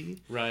will be.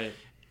 Right.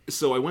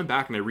 So I went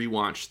back and I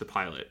rewatched the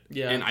pilot.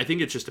 Yeah. And I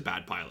think it's just a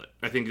bad pilot.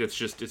 I think it's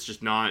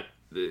just not.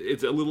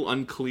 It's a little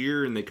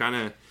unclear, and they kind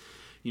of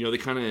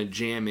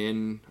jam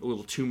in a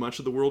little too much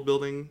of the world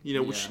building.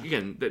 Which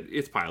again,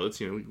 it's pilots.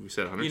 We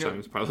said 100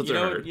 times pilots are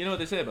hard. You know what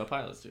they say about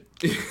pilots, dude.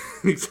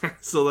 Exactly.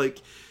 So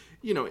like,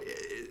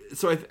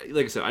 so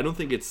like I said, I don't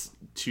think it's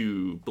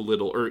to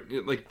belittle or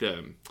like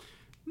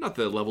not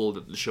the level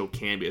that the show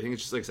can be. I think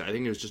it's just like I said, I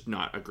think it was just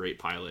not a great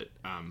pilot.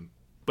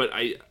 But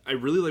I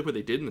really like what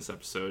they did in this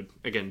episode.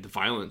 Again, the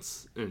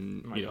violence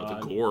and the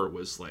gore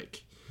was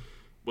like,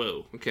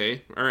 whoa,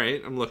 okay, all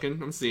right, I'm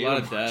looking, I'm seeing, a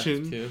lot of death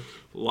too.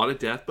 A lot of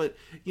death, but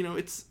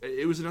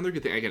it was another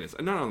good thing. Again, it's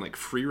not on like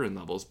Frieren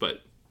levels,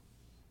 but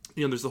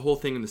there's the whole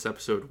thing in this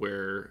episode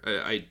where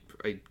I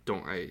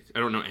don't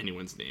know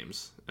anyone's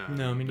names.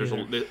 No, me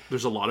neither.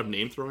 There's a lot of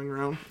name throwing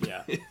around.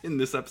 Yeah. In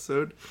this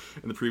episode,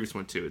 and the previous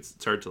one too.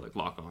 It's hard to like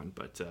lock on,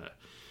 but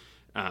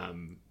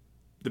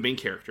the main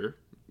character,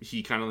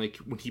 he kind of like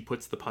when he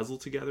puts the puzzle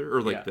together,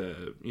 or like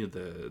the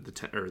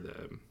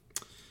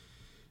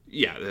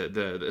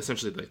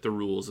essentially like the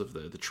rules of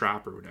the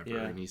trap or whatever,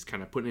 and he's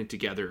kind of putting it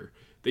together.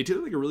 They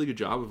did like a really good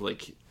job of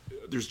like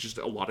there's just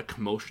a lot of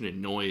commotion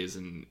and noise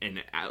and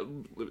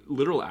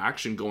literal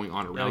action going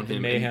on around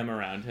him, mayhem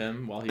around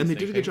him while he's and they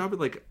did a good job of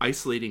like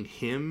isolating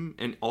him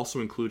and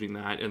also including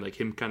that and like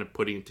him kind of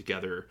putting it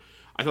together.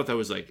 I thought that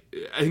was like,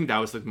 I think that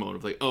was like the moment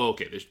of like, oh,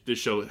 okay, this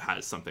show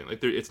has something.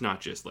 Like it's not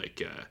just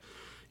like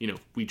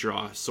we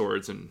draw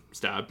swords and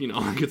stab,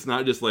 like it's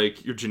not just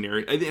like your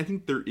generic. I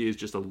think there is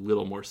just a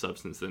little more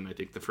substance than I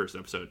think the first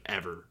episode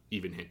ever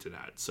even hinted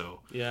at. So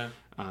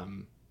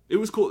it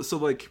was cool. So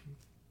like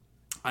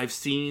I've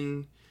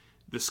seen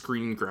the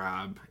screen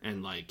grab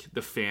and like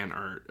the fan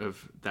art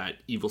of that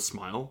evil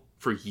smile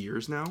for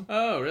years now.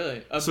 Oh,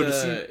 really?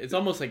 It's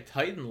almost like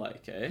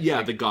Titan-like, eh? Yeah,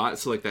 like, the god.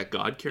 So like that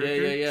god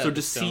character. Yeah. So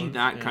to see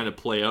that kind of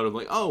play out of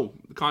like, oh,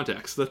 the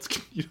context. That's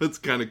it's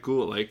kind of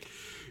cool. Like,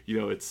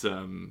 it's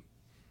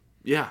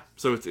yeah.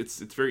 So it's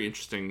very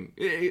interesting.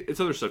 It's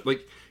other stuff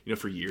like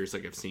for years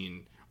like I've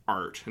seen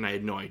art and I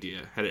had no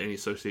idea had any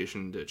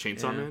association to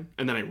Chainsaw Man,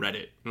 and then I read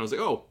it and I was like,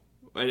 oh.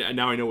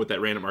 Now I know what that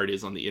random art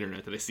is on the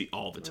internet that I see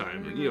all the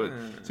time.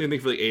 And, same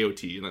thing for like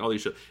AOT and like all these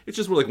shows. It's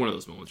just like one of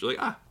those moments. You're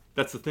like,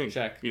 that's the thing.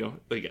 Check.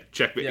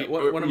 Check. Yeah,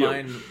 one of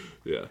mine.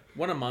 Yeah.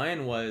 One of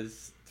mine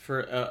was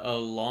for a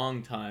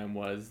long time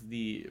was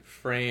the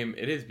frame.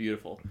 It is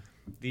beautiful.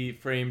 The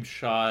framed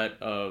shot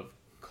of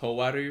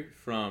Kowaru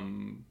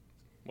from.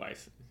 Why?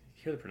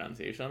 Hear the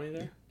pronunciation on me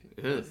there?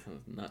 Yeah. That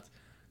sounds nuts.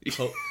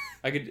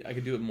 I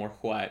could do it more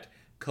white.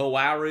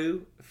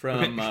 Kowaru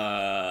from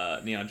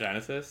Neon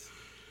Genesis.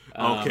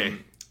 Okay.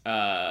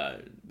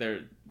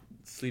 They're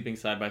sleeping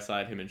side by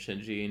side, him and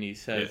Shinji, and he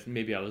says,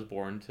 "Maybe I was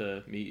born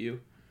to meet you."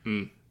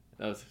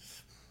 That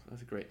was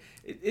great.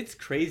 It's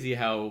crazy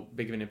how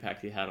big of an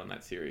impact he had on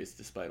that series,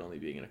 despite only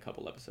being in a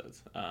couple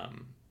episodes.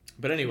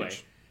 But anyway,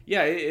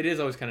 it is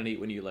always kind of neat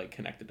when you like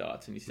connect the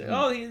dots and you say,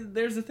 "Oh,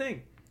 there's the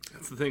thing."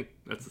 That's the thing.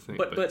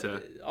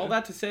 But all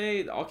that to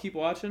say, I'll keep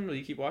watching. Will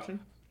you keep watching?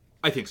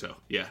 I think so.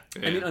 Yeah.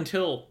 I mean,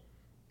 until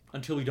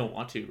we don't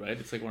want to, right?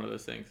 It's like one of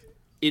those things.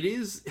 It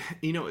is,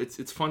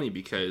 it's funny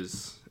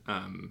because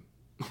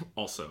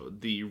also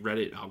the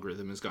Reddit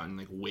algorithm has gotten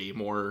like way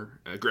more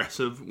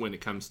aggressive when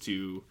it comes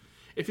to.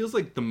 It feels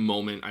like the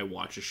moment I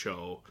watch a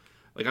show,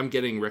 like I'm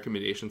getting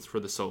recommendations for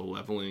the Solo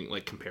Leveling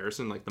like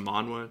comparison, like the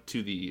manhwa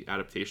to the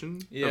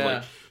adaptation.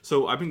 Yeah.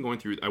 So I've been going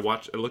through. I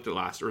looked at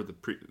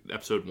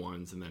episode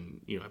 1s and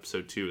then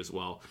episode 2 as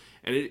well,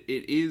 and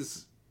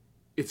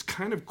it's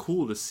kind of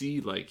cool to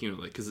see like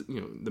because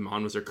the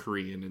manhwas are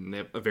Korean and they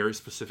have a very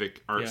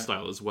specific art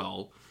style as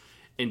well,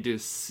 and to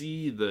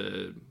see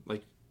the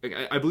like.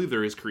 I believe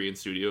there is Korean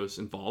studios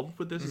involved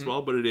with this as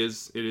well, but it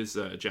is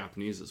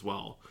Japanese as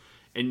well,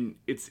 and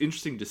it's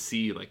interesting to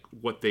see like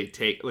what they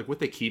take, like what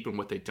they keep and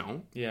what they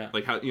don't. Yeah,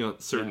 like how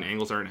certain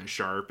angles aren't as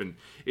sharp, and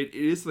it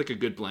is like a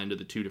good blend of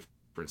the two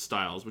different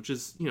styles, which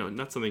is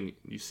not something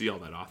you see all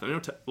that often. I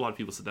know a lot of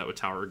people said that with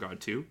Tower of God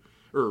too,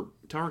 or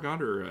Tower of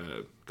God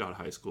or God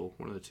High School,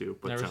 one of the two.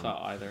 But never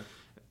saw either.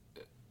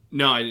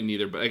 No, I didn't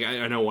either, but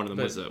I know one of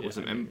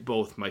them and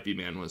both might be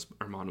manhwas,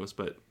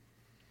 but.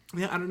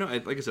 Yeah, I don't know.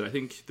 Like I said, I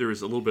think there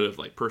was a little bit of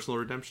like personal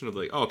redemption of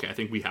like, oh, okay, I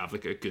think we have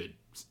like a good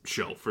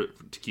show to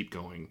keep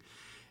going.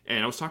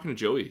 And I was talking to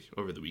Joey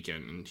over the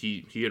weekend, and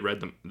he had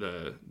read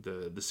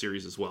the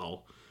series as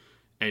well.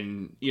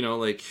 And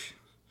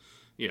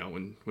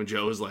when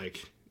Joe was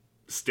like,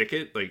 stick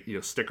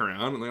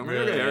around, and like, I'm like,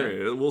 okay,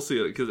 all right, we'll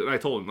see. Because I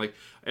told him like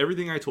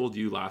everything I told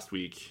you last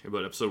week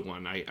about episode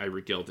 1, I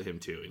regaled to him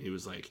too, and he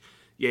was like.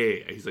 Yeah.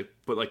 He's like,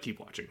 but like, keep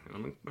watching. And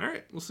I'm like, all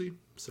right, we'll see.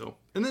 So,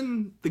 and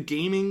then the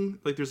gaming,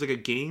 like, there's like a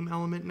game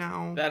element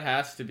now. That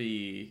has to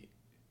be.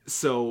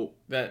 So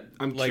that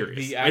I'm like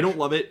curious. I don't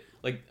love it,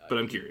 but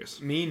I'm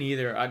curious. Me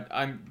neither.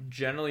 I'm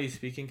generally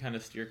speaking kind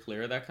of steer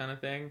clear of that kind of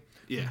thing.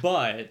 Yeah.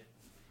 But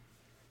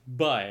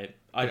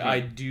I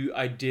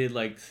did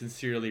like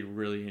sincerely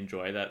really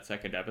enjoy that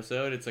second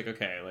episode. It's like,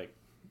 okay, like.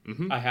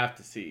 I have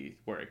to see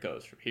where it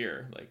goes from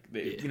here, like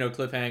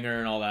cliffhanger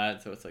and all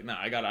that. So it's like, no,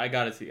 I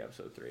gotta see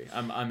episode 3.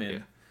 I'm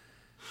in.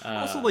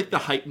 Yeah. Also, like the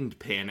heightened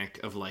panic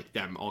of like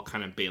them all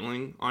kind of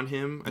bailing on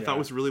him, I thought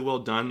was really well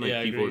done.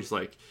 Like people just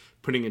like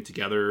putting it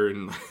together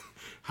and like,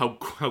 how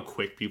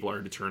quick people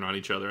are to turn on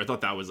each other. I thought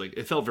that was like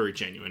it felt very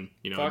genuine.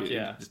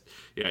 It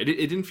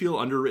didn't feel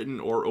underwritten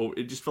or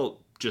it just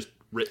felt just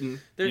written.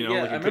 I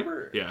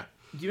remember.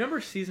 Do you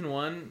remember season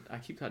 1? I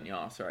keep cutting you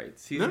off. Sorry.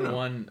 Season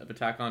 1 of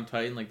Attack on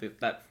Titan, like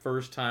that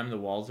first time the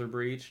walls are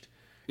breached.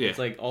 Yeah. It's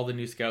like all the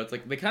new scouts,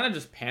 like they kind of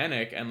just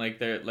panic and like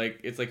they're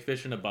like it's like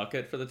fish in a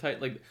bucket for the Titan.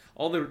 Like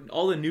all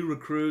the new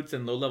recruits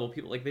and low level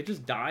people, like they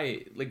just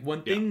die. Like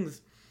when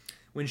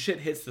shit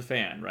hits the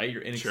fan, right?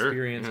 Your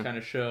inexperience kind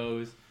of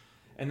shows,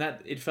 and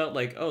that it felt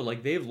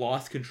like they've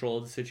lost control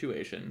of the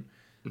situation.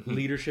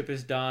 Leadership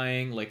is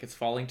dying, like it's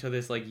falling to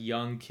this like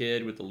young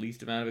kid with the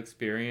least amount of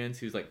experience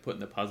who's like putting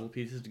the puzzle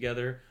pieces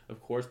together.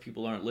 Of course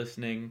people aren't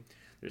listening,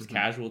 there's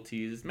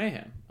casualties,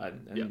 mayhem,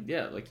 and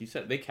like you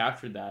said, they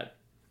captured that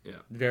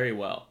very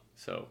well,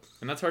 so,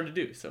 and that's hard to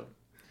do, so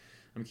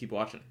I'm gonna keep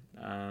watching.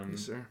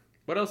 Yes, sir.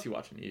 What else you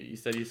watching? You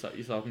said you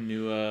saw some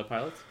new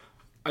pilots.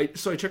 I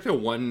checked out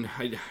one.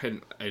 I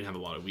didn't have a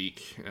lot of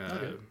week.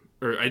 Okay.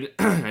 Or I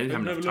didn't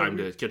have enough time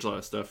to catch a lot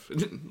of stuff. A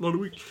lot of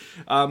week.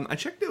 I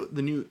checked out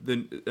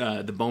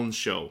the Bones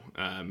show,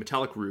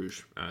 Metallic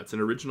Rouge. It's an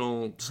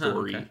original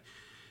story.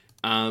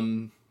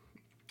 Okay.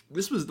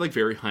 This was like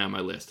very high on my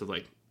list of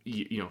like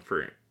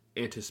for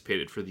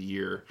anticipated for the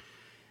year,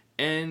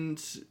 and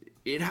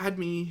it had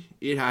me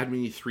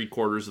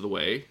 3/4 of the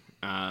way.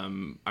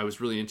 I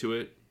was really into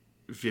it.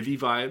 Vivi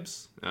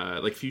vibes,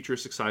 like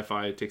futuristic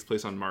sci-fi. It takes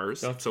place on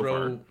Mars. Don't so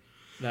throw far.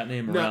 That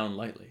name around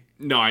lightly.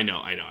 No, I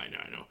know.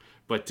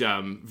 But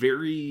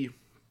very,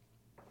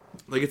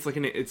 like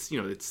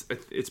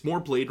it's more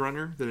Blade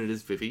Runner than it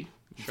is Vivi.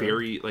 Sure.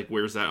 Very like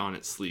wears that on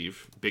its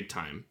sleeve, big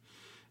time.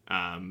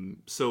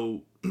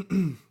 So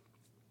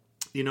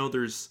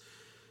there's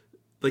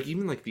like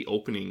even like the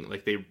opening,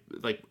 like they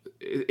like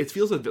it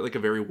feels like a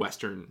very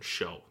Western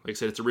show. Like I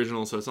said, it's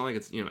original, so it's not like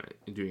it's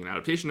doing an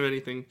adaptation of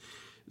anything.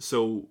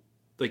 So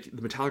like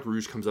the Metallic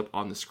Rouge comes up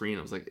on the screen.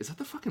 I was like, is that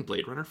the fucking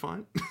Blade Runner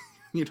font?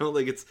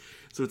 Like it's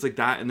like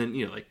that, and then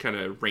like kind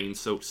of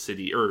rain-soaked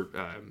city, or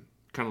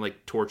kind of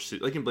like torch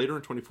city, like in Blade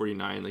Runner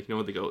 2049, like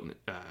when they go,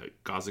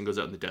 Gosling goes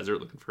out in the desert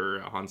looking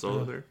for Han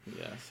Solo there,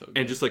 so good.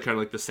 And just like kind of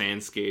like the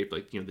sandscape,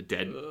 like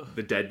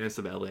the deadness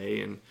of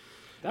LA, and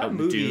that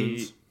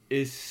movie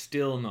is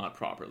still not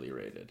properly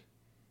rated.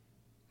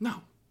 No.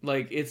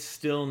 Like, it's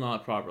still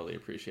not properly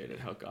appreciated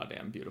how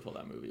goddamn beautiful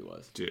that movie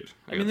was. Dude.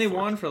 I mean, they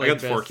won for, like, I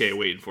got the 4K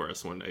waiting for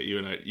us one day.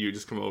 You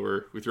just come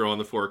over, we throw on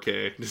the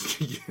 4K, just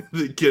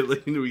we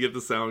get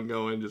the sound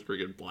going, just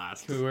freaking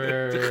blast. We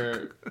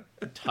wear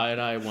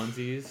tie-dye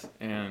onesies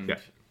and...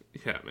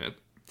 Yeah, man.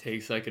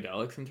 Take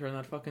psychedelics and turn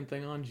that fucking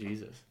thing on?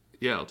 Jesus.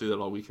 Yeah, I'll do that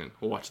all weekend.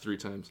 We'll watch 3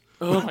 times.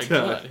 Oh my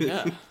god,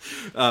 yeah.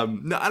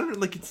 No, I don't know,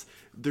 like,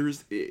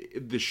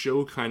 the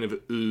show kind of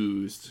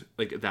oozed,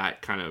 like,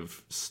 that kind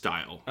of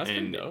style. That's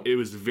and dope. It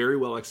was very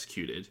well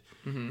executed.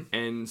 Mm-hmm.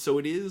 And so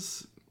it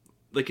isn't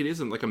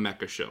like a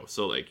mecha show.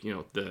 So, like,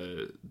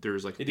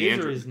 there's, like... It is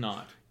or is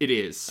not? It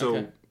is. So,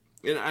 okay.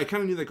 And I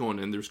kind of knew that going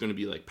in, there's going to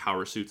be, like,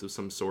 power suits of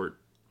some sort.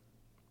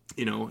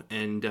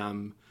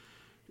 and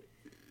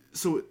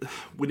so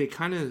when it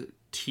kind of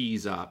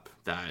tease up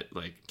that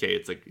like, okay,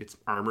 it's like it's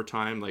armor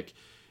time, like,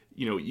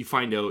 you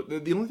find out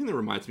the only thing that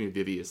reminds me of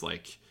Vivi is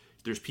like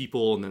there's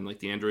people and then like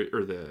the android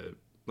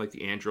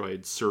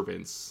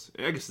servants.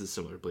 I guess it's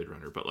similar to Blade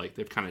Runner, but like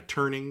they're kind of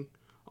turning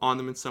on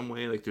them in some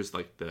way. Like there's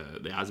like the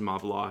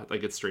Asimov law,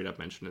 like it's straight up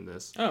mentioned in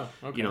this. Oh,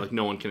 okay. Like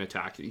no one can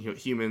attack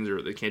humans,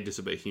 or they can't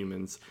disobey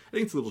humans. I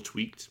think it's a little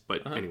tweaked,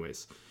 but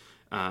anyways.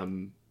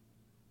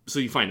 So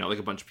you find out like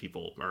a bunch of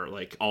people are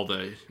like all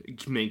the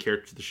main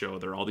characters of the show.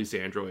 They're all these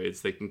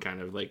androids. They can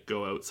kind of like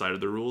go outside of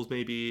the rules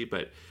maybe,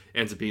 but it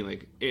ends up being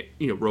like,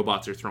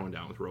 robots are thrown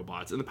down with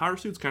robots, and the power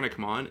suits kind of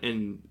come on,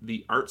 and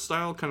the art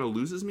style kind of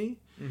loses me.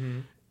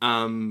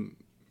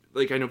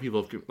 Like I know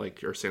people have,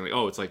 like are saying like,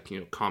 oh, it's like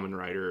Kamen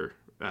Rider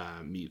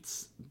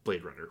meets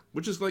Blade Runner,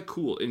 which is like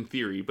cool in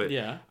theory, but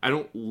I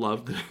don't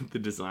love the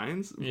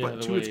designs.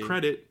 But to its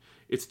credit,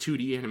 it's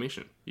 2D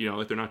animation.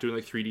 Like they're not doing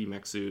like 3D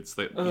mech suits.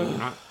 That they're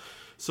not.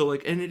 So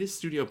like, and it is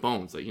Studio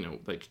Bones. Like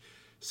like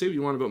say what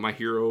you want about My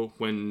Hero,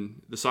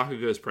 when the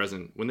Sakuga is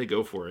present, when they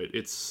go for it,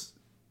 it's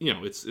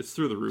it's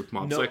through the roof.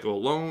 Mob Psycho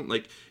alone,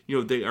 like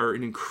they are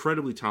an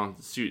incredibly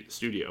talented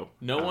studio.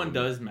 No one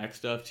does mech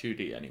stuff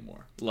 2D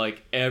anymore.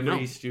 Like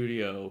every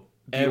studio.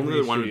 The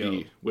only one would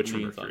be Witch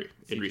Number 3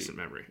 in recent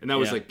memory, and that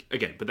was like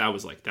but that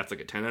was like that's like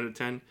a 10 out of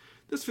 10.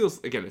 This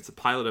feels it's a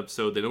pilot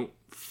episode. They don't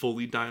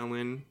fully dial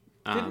in.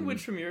 Didn't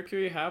Witch from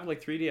Mercury have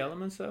like 3D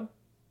elements though?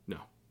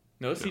 No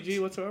CG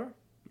whatsoever.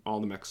 All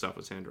the mech stuff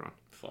was hand drawn.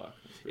 Fuck.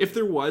 If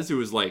there was, it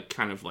was like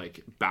kind of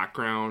like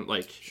background,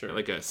 like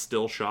like a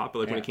still shot. But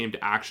like when it came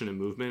to action and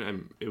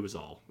movement, it was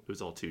all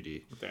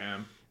 2D.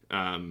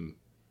 Damn.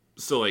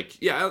 So like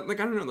like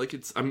I don't know, like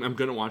I'm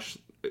gonna watch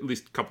at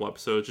least a couple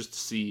episodes just to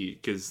see,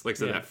 because like I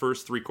said, that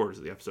first 3/4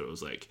 of the episode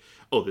was like,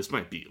 oh, this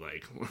might be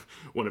like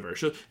one of our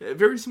shows.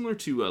 Very similar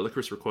to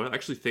Licorice Recoil. I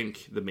actually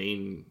think the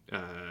main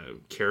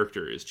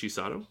character is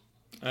Chisato.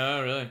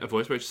 Oh, really? A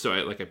voice match. So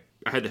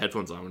I had the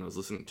headphones on when I was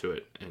listening to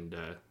it, and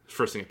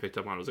first thing I picked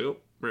up on was like, oh,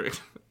 I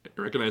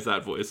recognize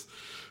that voice.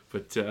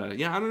 But I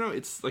don't know.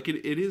 It's like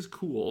it is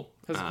cool.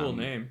 That's a cool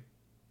name.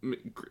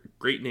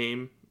 Great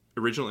name.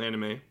 Original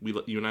anime.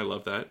 You and I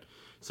love that.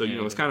 So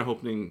I was kind of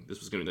hoping this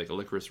was going to be like a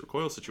Licorice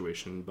Recoil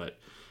situation, but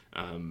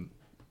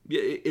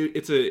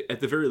it's at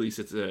the very least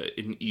it's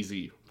an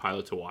easy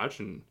pilot to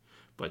watch,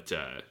 but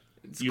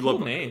it's a cool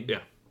name. Yeah,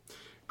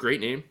 great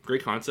name,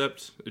 great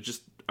concept. It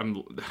just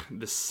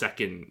the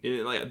second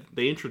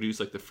they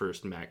introduced like the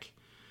first mech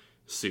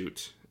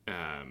suit,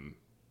 and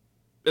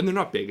they're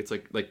not big. It's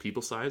like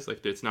people size.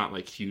 Like it's not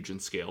like huge in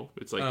scale.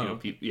 It's like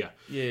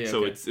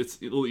So it's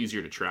a little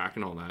easier to track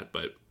and all that,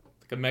 but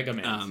like a Mega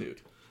Man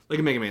suit. Like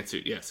a Mega Man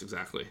suit, yes,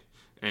 exactly.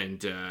 And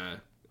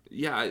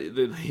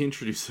they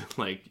introduced it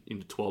like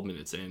 12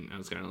 minutes in. I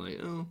was kind of like,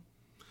 oh,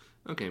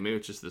 okay, maybe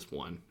it's just this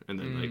one. And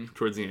then like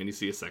towards the end, you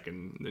see a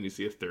second, and then you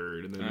see a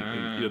third, and then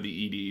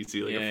the ED, you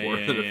see like a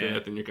fourth and a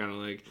fifth, and you're kind of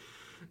like,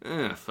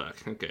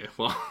 fuck, okay.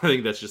 Well, I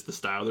think that's just the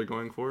style they're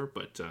going for.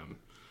 But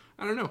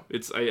I don't know.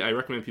 I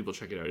recommend people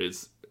check it out.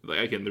 It's like,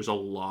 again, there's a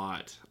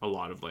lot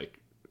of like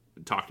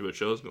talked about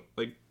shows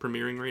like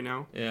premiering right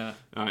now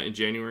in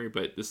January,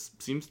 but this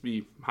seems to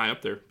be high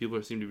up there.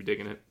 People seem to be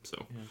digging it,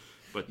 so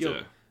but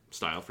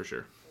style for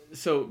sure.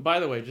 So by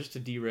the way, just to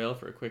derail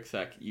for a quick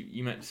sec,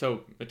 you meant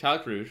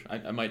Metallic Rouge.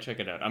 I might check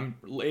it out. I'm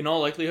in all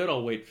likelihood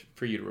I'll wait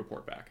for you to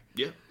report back.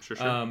 Sure.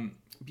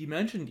 You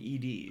mentioned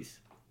EDs,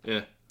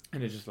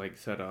 and it just like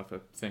set off a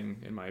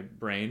thing in my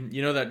brain.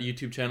 You know that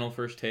YouTube channel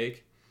First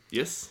Take?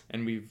 Yes.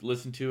 And we've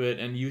listened to it,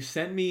 and you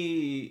sent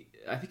me,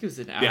 I think it was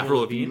an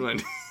Avril Lavigne.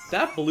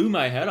 That blew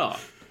my head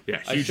off. Yeah,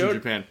 huge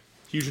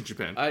in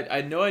Japan. I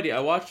had no idea. I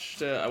watched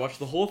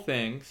the whole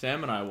thing.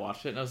 Sam and I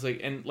watched it, and I was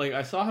like,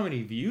 I saw how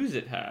many views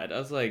it had. I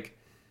was like,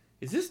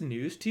 is this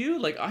news to you?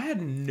 Like, I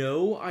had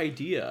no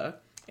idea.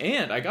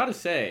 And I gotta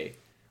say,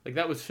 like,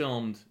 that was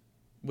filmed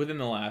within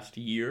the last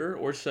year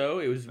or so.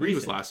 It was recent. It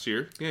was last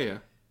year. Yeah.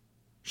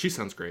 She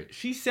sounds great.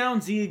 She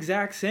sounds the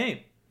exact same.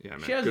 Yeah,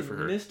 man. She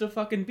hasn't missed a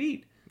fucking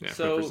beat. Yeah,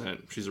 so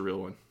 100%. She's a real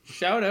one.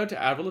 Shout out to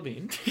Avril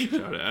Lavigne.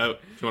 Shout out.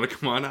 If you want to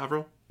come on,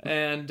 Avril?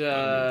 And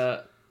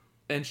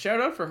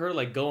shout out for her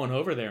like going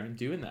over there and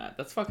doing that.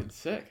 That's fucking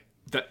sick.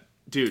 That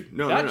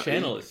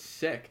channel is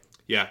sick.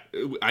 Yeah,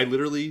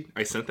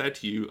 I sent that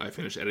to you. I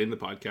finished editing the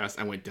podcast.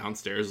 I went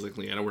downstairs. I was like,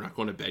 Leanna, we're not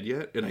going to bed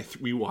yet. And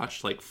we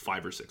watched like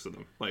 5 or 6 of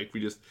them. Like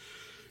we just.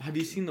 Have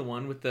you seen the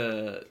one with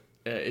the?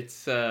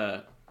 It's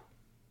where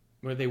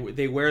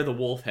they wear the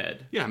wolf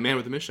head. Yeah, Man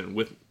with a Mission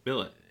with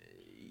Millet.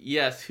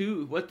 Yes.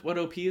 What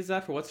OP is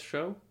that for? What's the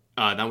show?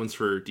 That one's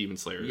for Demon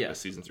Slayer. Yeah.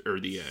 Season or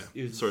the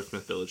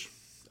Swordsmith Village.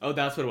 Oh,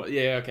 that's what it was.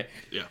 Yeah. Okay.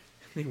 Yeah.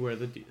 They wear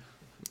the.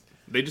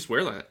 They just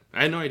wear that.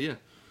 I had no idea.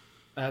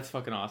 That's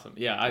fucking awesome.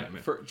 Yeah.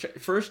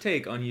 First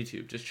Take on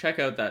YouTube. Just check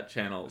out that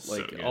channel.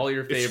 Like all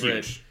your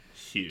favorite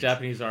huge.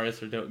 Japanese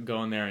artists are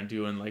going there and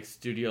doing like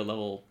studio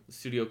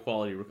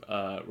quality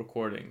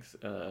recordings.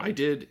 I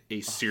did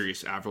a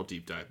serious Avril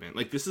deep dive, man.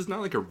 Like this is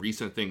not like a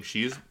recent thing.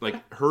 She is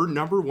like her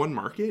number one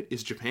market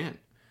is Japan.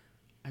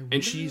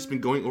 And she's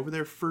been going over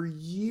there for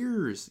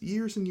years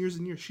and years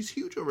and years. She's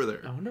huge over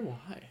there. I wonder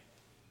why.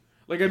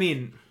 Like, I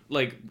mean,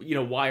 like, you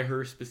know, why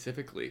her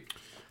specifically?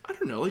 I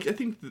don't know. Like, I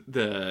think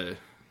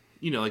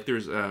you know, like,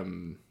 there's,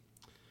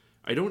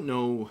 I don't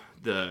know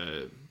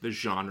the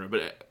genre,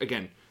 but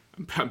again,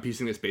 I'm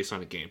piecing this based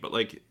on a game. But,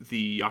 like,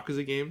 the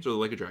Yakuza games, or the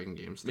Like a Dragon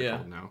games, they're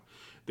called now,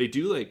 they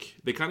do, like,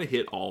 they kind of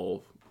hit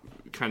all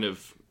kind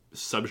of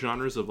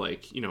subgenres of,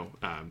 like, you know,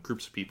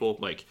 groups of people,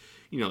 like,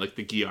 you know, like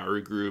the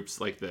Gyaru groups,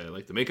 like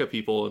the makeup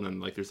people, and then,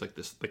 like, there's, like,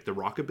 this, like, the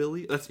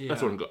rockabilly. That's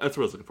what I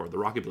was looking for, the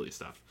rockabilly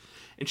stuff.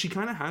 And she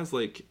kind of has,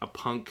 like, a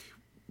punk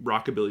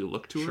rockabilly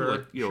look to her,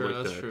 like, you know,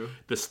 like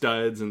the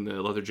studs and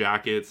the leather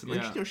jackets, and,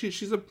 like, you know,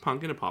 she's a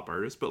punk and a pop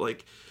artist, but,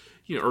 like,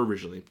 you know, or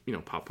originally, you know,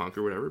 pop punk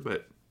or whatever,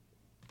 but,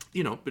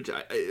 you know, but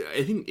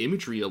I think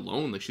imagery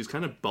alone, like, she's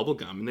kind of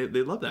bubblegum, and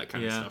they love that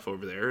kind of stuff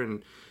over there.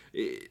 And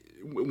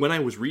when I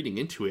was reading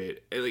into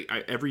it, like,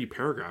 every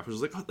paragraph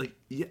was like, oh, like,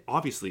 yeah,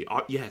 obviously,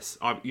 yes,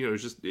 you know, it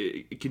was just,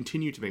 it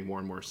continued to make more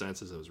and more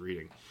sense as I was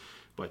reading.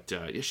 But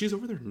yeah, she's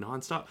over there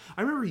nonstop.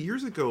 I remember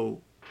years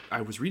ago,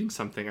 I was reading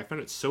something, I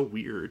found it so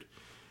weird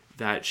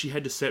that she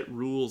had to set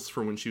rules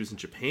for when she was in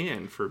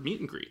Japan for meet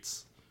and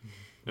greets.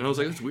 And I was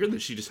like, it's weird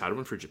that she just had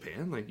one for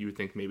Japan. Like, you would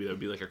think maybe that would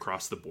be, like,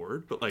 across the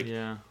board. But, like,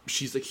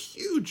 she's, like,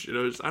 huge. And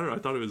I don't know, I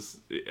thought it was,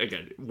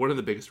 again, one of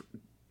the biggest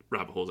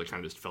rabbit holes I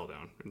kind of just fell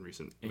down in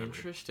recent memory.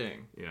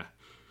 Interesting. Yeah. I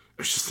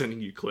was just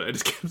sending you clips. I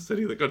just kept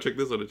sending, like, oh, check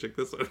this one and check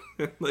this one.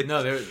 Like,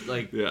 no, they're,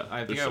 like,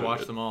 I think I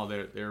watched them all.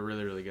 They're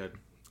really, really good.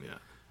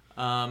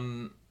 Yeah.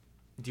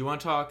 Do you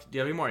want to talk, do you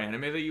have any more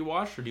anime that you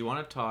watched, or do you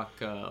want to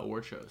talk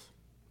award shows?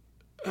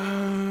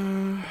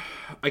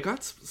 I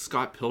got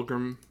Scott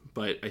Pilgrim,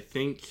 but I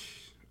think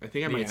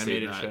I might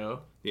say that.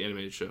 The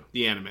animated show.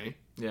 The anime.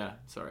 Yeah,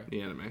 sorry.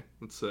 The anime.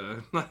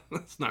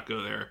 Let's not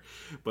go there.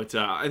 But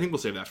I think we'll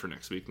save that for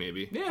next week,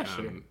 maybe. Yeah,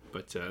 sure.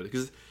 But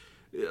because,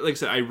 like I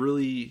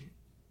said,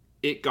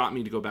 it got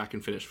me to go back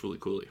and finish Fooly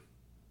Cooley.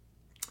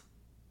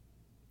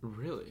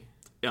 Really?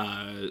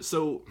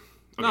 So...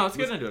 Okay, no, let's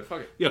get into it.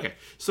 Fuck it. Yeah, okay.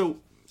 So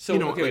you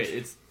know, okay, like, wait,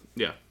 it's...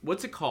 Yeah.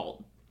 What's it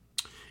called?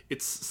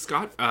 It's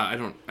Scott... I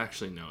don't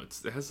actually know.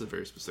 It has a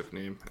very specific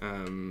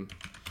name.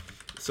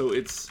 So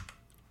it's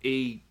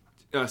a...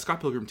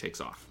 Scott Pilgrim Takes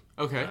Off.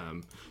 Okay.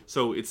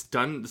 So it's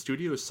done... The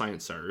studio is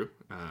Science Saru.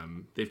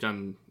 They've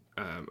done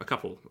a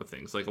couple of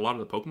things. Like, a lot of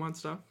the Pokemon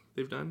stuff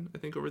they've done, I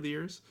think, over the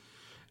years.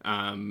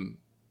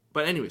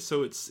 But anyway,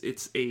 so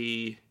it's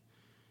a...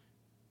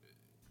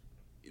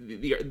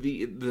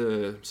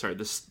 The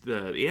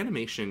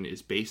animation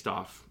is based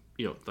off,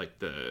 you know, like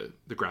the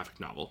graphic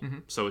novel. Mm-hmm.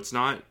 So it's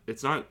not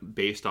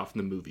based off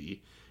the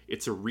movie.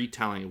 It's a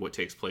retelling of what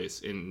takes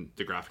place in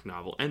the graphic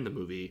novel and the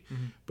movie,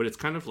 but it's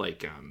kind of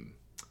like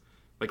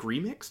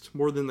remixed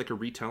more than like a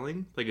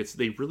retelling. Like,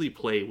 they really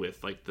play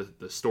with, like,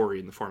 the story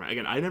and the format.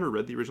 Again, I never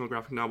read the original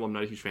graphic novel. I'm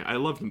not a huge fan. I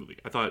love the movie.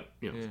 I thought,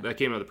 you know, that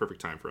came out at the perfect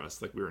time for us.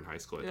 Like, we were in high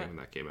school, I think, when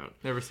that came out.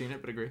 Never seen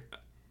it, but agree.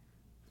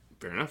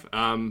 Fair enough.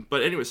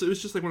 But anyway, so it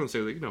was just like one of those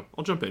things, like, you know,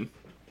 I'll jump in.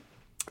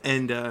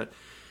 And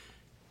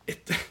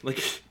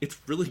it's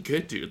really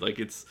good, dude. Like,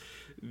 it's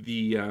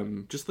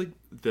the just like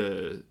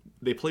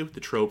they play with the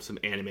tropes of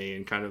anime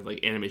and kind of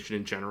like animation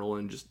in general,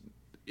 and just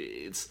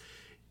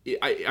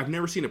I've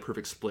never seen a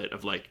perfect split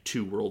of, like,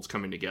 two worlds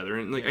coming together.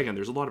 And, like, again,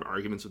 there's a lot of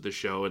arguments with this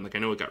show, and, like, I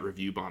know it got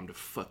review bombed to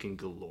fucking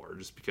galore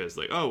just because,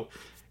 like, oh,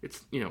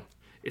 it's, you know,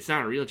 it's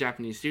not a real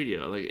Japanese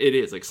studio. Like, it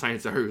is. Like,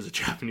 Science Saru was a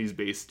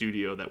Japanese-based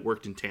studio that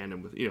worked in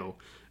tandem with, you know,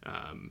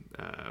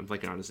 I'm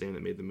blanking on his name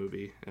that made the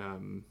movie.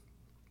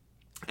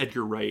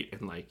 Edgar Wright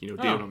and, like, you know,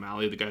 David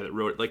O'Malley, the guy that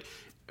wrote it. Like,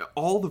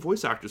 all the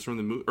voice actors from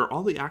the movie, or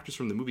all the actors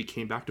from the movie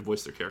came back to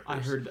voice their characters. I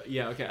heard,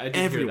 yeah, okay, I did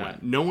Everyone. hear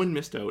that. No one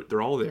missed out.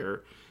 They're all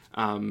there.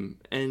 And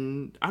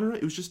I don't know,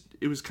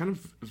 it was kind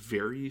of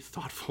very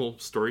thoughtful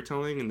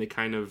storytelling, and they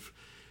kind of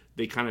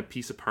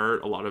piece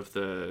apart a lot of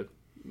the,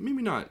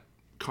 maybe not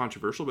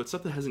controversial, but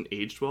stuff that hasn't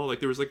aged well. Like,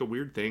 there was, like, a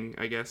weird thing,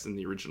 I guess, in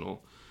the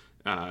original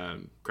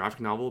graphic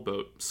novel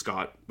about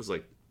Scott was,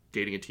 like,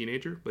 dating a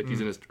teenager. Like,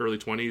 he's in his early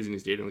 20s and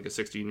he's dating, like, a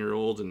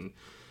 16-year-old, and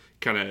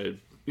kind of,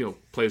 you know,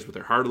 plays with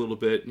their heart a little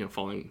bit, you know,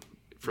 falling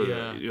for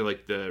the, you know,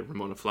 like the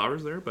Ramona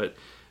Flowers there. But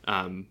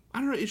I don't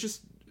know, it's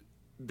just,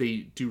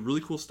 they do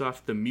really cool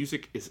stuff. The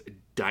music is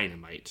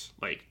dynamite.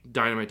 Like,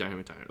 dynamite.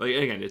 Like,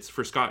 again, it's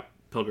for Scott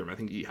Pilgrim. I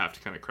think you have to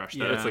kind of crush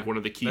that. That's, like, one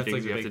of the key things,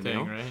 like, you have to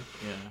nail. Right?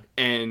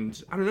 Yeah.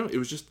 And I don't know, it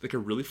was just, like, a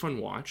really fun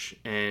watch.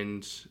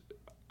 And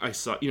I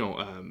saw, you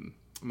know,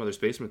 Mother's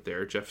Basement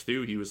there, Jeff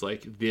Thew, he was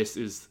like, this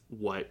is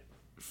what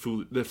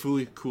the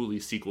Fooly Cooley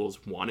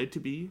sequels wanted to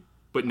be,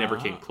 but never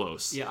came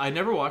close. Yeah, I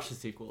never watched the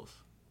sequels.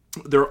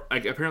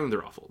 Apparently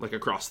they're awful, like,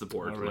 across the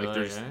board. Oh, really?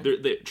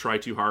 Like, they try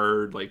too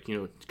hard, like, you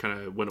know, kind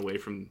of went away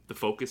from the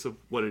focus of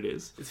what it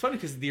is. It's funny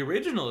because the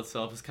original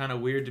itself is kind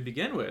of weird to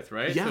begin with,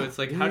 right? Yeah. So it's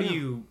like, how do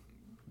you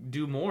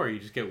do more? You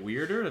just get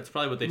weirder? That's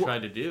probably what they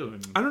tried to do.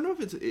 And... I don't know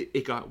if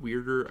it got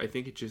weirder. I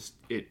think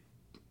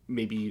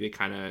maybe they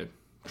kind of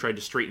tried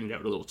to straighten it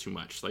out a little too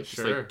much. Like,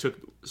 just like took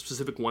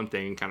specific one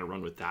thing and kind of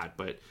run with that.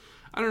 But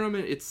I don't know,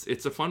 man.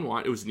 It's a fun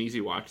watch. It was an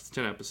easy watch. It's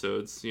 10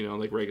 episodes. You know,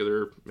 like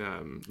regular.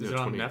 Is it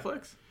on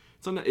Netflix?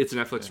 It's a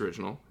Netflix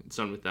original. It's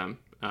done with them.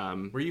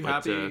 Were you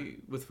happy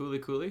with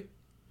Fooly Cooley?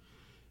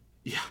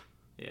 Yeah.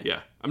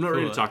 I'm not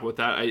ready to talk about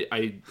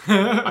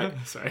that.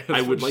 Sorry,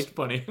 I would like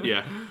funny.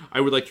 Yeah,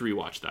 I would like to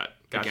rewatch that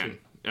Gotcha.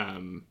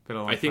 again.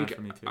 I think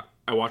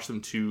I watched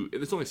them two.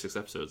 There's only 6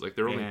 episodes. Like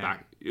they're only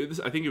back.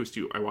 I think it was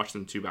 2. I watched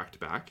them 2 back to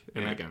back,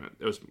 and again,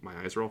 it was my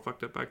eyes were all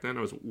fucked up back then.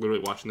 I was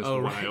literally watching this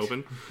with one eye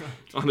open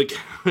on the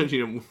couch.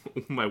 You know,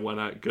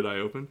 my good eye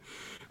open.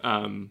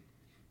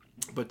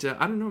 But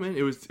I don't know, man.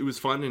 It was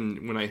fun,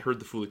 and when I heard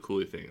the Fooly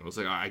Cooley thing, I was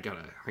like, oh, I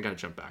gotta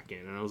jump back in,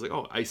 and I was like,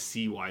 oh, I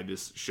see why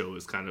this show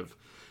is kind of,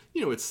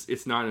 you know,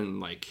 it's not in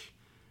like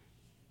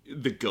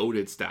the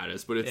goated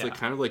status, but it's like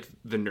kind of like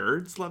the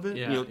nerds love it.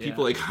 You know,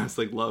 people like us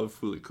like love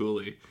Fooly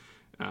Cooley,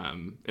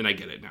 and I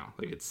get it now.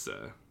 Like it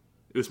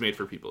was made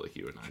for people like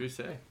you and I. True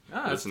say.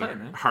 That's tight,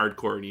 man.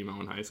 Hardcore emo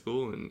in high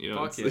school, and you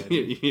know, Fuck yeah,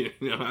 you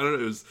know, I don't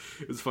know. It was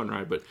a fun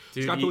ride, but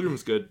dude, Scott Pilgrim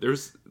was good.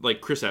 There's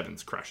like Chris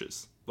Evans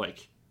crushes. I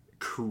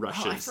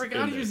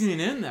forgot he was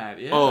even in that.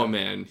 Yeah. Oh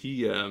man,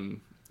 he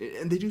and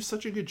they do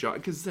such a good job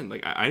because then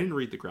like I didn't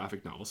read the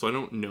graphic novel, so I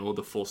don't know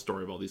the full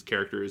story of all these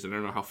characters, and I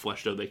don't know how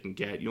fleshed out they can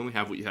get. You only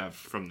have what you have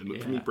from the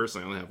movie. For me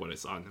personally, I only have what I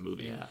saw in the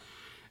movie. Yeah.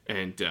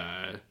 And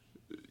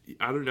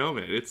I don't know,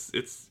 man.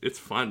 It's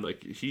fun.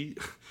 Like he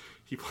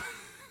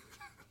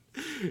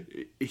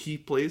he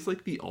plays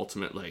like the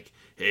ultimate like,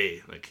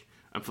 hey, like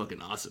I'm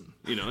fucking awesome,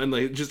 you know, and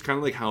like just kind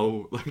of like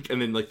how like,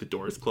 and then like the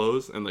doors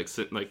close and like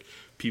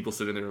people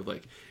sitting there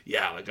like,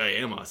 yeah, like I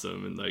am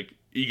awesome, and like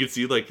you can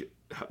see like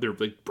their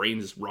like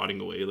brains rotting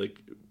away,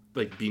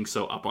 like being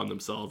so up on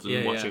themselves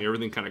and watching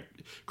everything kind of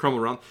crumble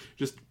around.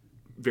 Just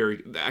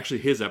actually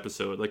his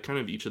episode, like kind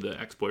of each of the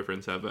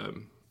ex-boyfriends have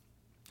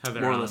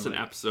more or less an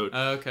episode.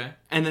 Okay.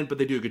 And then but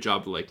they do a good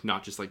job of like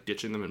not just like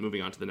ditching them and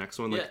moving on to the next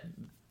one. Like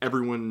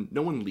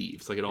no one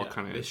leaves. Like it all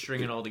kind of they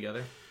string it all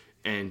together.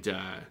 And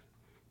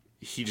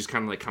he just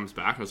kind of like comes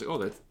back. And I was like,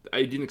 oh,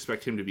 I didn't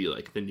expect him to be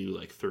like the new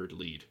like 3rd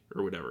lead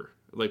or whatever.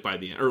 Like by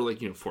the end, or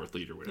like, you know, 4th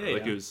lead or whatever.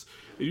 They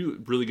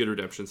do really good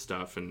redemption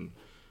stuff, and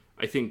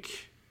I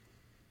think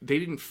they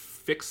didn't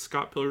fix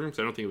Scott Pilgrim because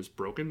I don't think it was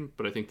broken,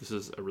 but I think this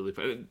is a really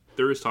fun.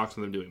 There is talks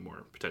on them doing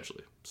more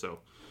potentially. So,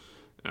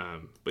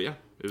 but yeah,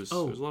 it was a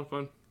lot of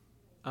fun.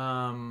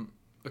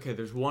 Okay,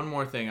 there's one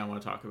more thing I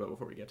want to talk about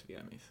before we get to the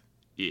Emmys.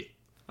 Yeah.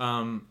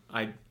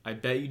 I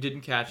bet you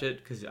didn't catch it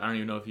because I don't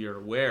even know if you're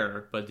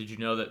aware, but did you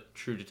know that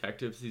True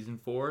Detective season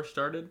 4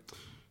 started?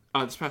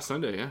 This past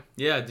Sunday, yeah.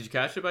 Yeah, did you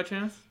catch it by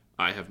chance?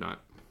 I have not.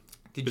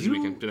 This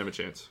weekend, didn't have a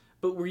chance.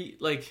 But were you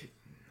like?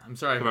 I'm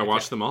sorry. Have I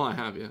watched them all? I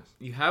have, yes.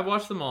 You have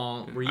watched them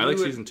all. Yeah. I like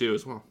season 2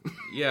 as well.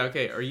 Yeah.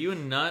 Okay. Are you a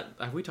nut?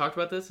 Have we talked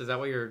about this? Is that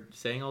why you're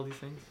saying all these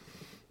things?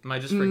 Am I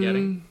just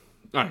forgetting?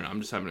 I don't know.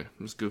 I'm just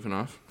goofing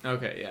off.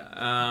 Okay.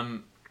 Yeah.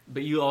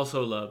 But you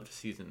also loved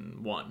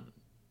season 1.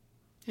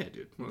 Yeah,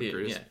 dude. One of the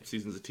greatest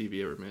seasons of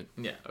TV ever made.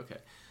 Yeah, okay.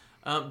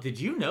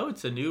 Did you know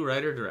it's a new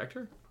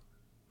writer-director?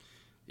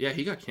 Yeah,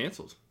 he got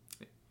canceled.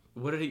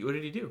 What did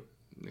he do?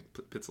 Nick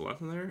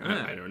Pizzolatto there?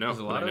 I don't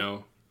know. I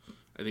know.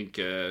 I think,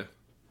 I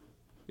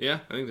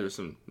think there's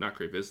some not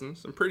great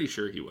business. I'm pretty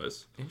sure he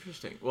was.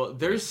 Interesting. Well,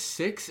 there's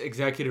 6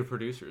 executive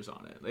producers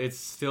on it. It's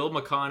still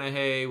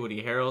McConaughey,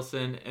 Woody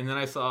Harrelson, and then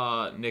I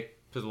saw Nick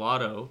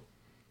Pizzolatto,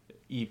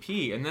 EP,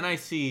 and then I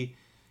see...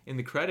 In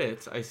the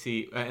credits,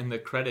 and the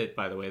credit,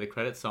 by the way, the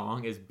credit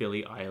song is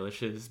Billie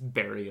Eilish's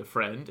 "Bury a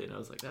Friend," and I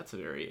was like, that's a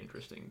very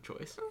interesting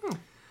choice.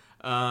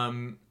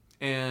 Oh.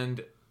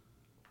 And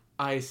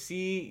I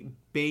see,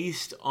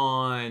 based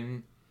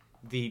on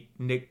the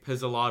Nick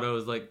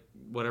Pizzolatto's, like,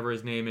 whatever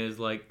his name is,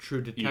 like,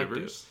 True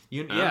Detective.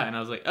 Yeah, and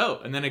I was like, oh,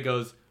 and then it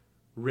goes,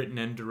 written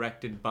and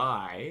directed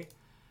by,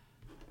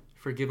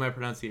 forgive my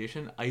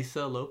pronunciation,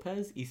 Issa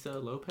Lopez?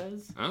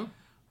 Oh.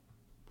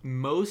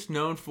 Most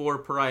known for,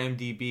 per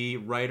IMDb,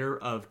 writer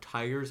of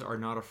Tigers Are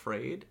Not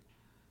Afraid,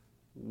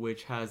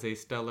 which has a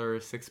stellar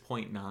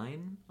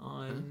 6.9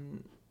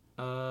 on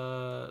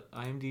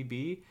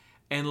IMDb,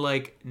 and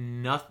like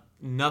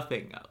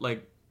nothing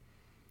like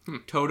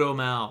Toto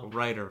Mal,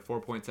 writer,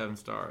 4.7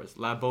 stars.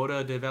 La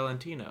Boda de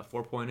Valentina,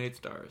 4.8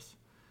 stars.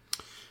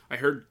 I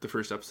heard the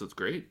first episode's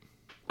great.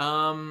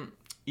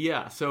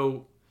 Yeah,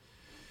 so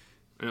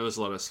I know there's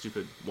a lot of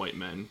stupid white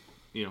men,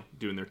 you know,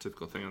 doing their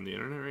typical thing on the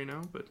internet right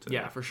now, but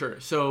yeah, for sure.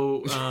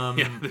 So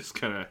this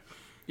kind of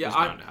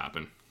bound to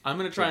happen. I'm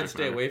gonna try and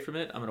stay away from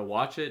it. I'm gonna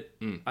watch it.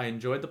 I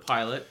enjoyed the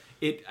pilot.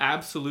 It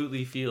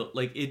absolutely feels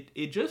like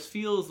it just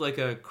feels like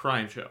a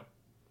crime show.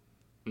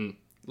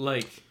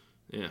 Like,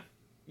 yeah,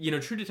 you know,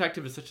 True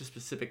Detective is such a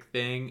specific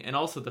thing, and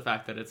also the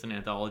fact that it's an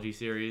anthology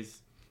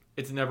series.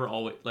 It's never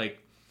always like,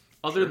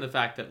 other than the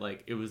fact that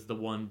like it was the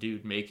one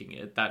dude making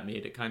it that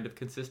made it kind of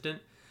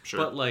consistent. Sure.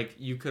 But like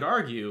you could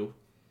argue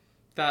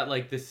that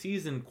like the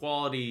season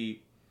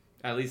quality,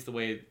 at least the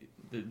way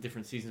the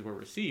different seasons were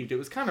received, it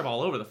was kind of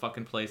all over the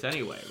fucking place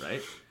anyway,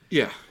 right?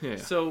 Yeah.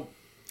 So,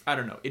 I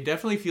don't know. It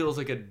definitely feels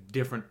like a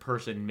different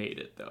person made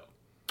it, though.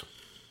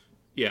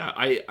 Yeah,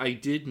 I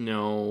did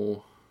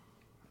know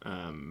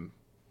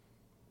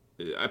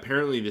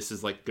apparently this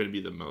is like going to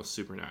be the most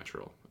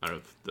supernatural out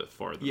of the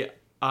four of them.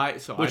 Yeah,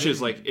 which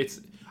is like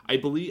I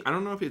believe I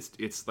don't know if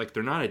it's like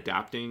they're not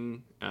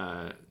adapting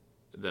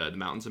the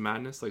Mountains of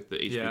Madness like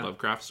the H.P.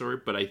 Lovecraft story,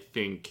 but I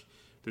think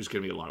there's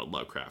going to be a lot of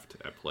Lovecraft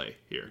at play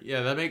here.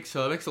 Yeah, that makes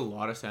a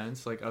lot of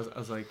sense. Like I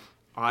was like,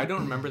 I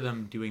don't remember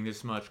them doing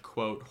this much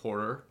quote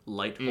horror,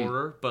 light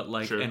horror, but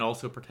like and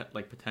also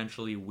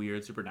potentially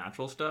weird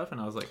supernatural stuff. And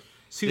I was like,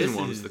 season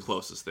 1 was the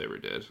closest they ever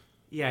did.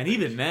 Yeah, and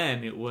even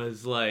then it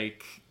was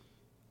like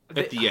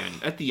at the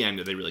end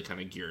they really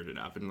kind of geared it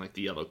up and like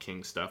the Yellow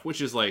King stuff,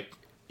 which is like,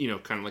 you know,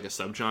 kind of like a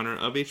subgenre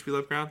of H.P.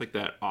 Lovecraft, like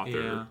that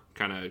author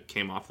kind of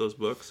came off those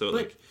books. So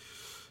like,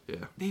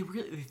 yeah, they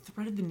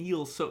threaded the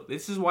needle. So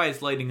this is why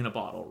it's lightning in a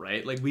bottle,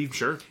 right? Like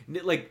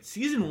like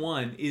season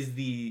 1 is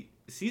the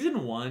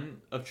season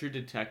 1 of True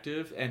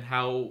Detective,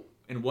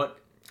 and what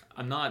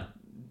I'm not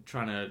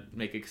trying to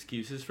make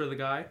excuses for the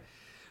guy,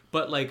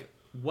 but like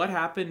what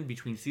happened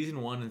between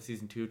season 1 and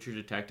season 2 of True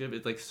Detective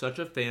is like such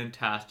a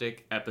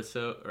fantastic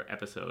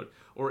episode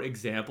or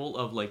example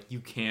of like you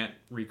can't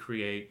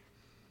recreate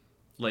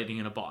lightning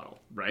in a bottle,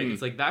 right?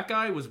 It's like that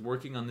guy was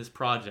working on this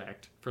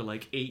project for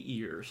like 8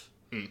 years.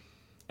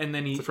 And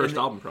then it's the first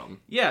album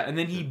problem. Yeah, and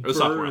then he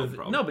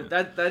birthed... No, but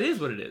that is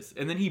what it is.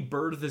 And then he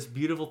birthed this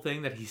beautiful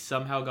thing that he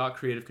somehow got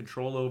creative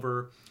control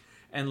over.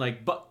 And like,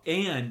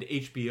 and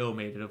HBO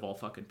made it of all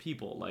fucking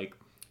people. Like,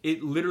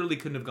 it literally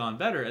couldn't have gone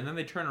better. And then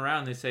they turn around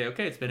and they say,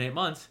 okay, it's been 8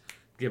 months.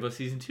 Give us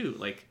season 2.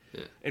 Like,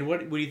 and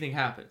what do you think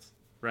happens?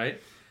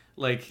 Right?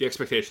 Like, the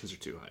expectations are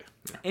too high.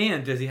 Yeah.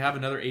 And does he have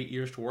another 8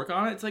 years to work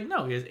on it? It's like,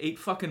 no, he has 8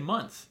 fucking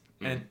months.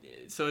 And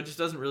so it just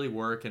doesn't really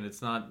work, and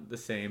it's not the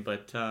same.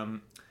 But,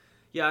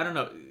 yeah, I don't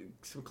know.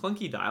 Some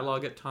clunky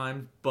dialogue at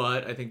times,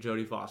 but I think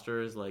Jodie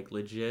Foster is, like,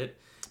 legit.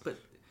 But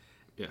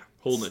yeah,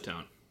 holding it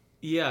down.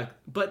 Yeah,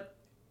 but...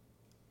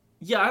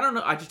 Yeah, I don't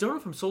know. I just don't know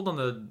if I'm sold on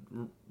the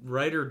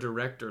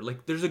writer-director.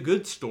 Like, there's a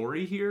good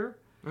story here.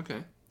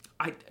 Okay.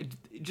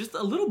 Just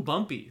a little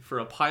bumpy for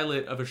a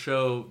pilot of a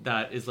show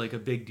that is, like, a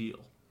big deal.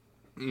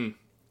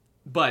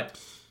 But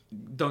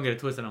don't get it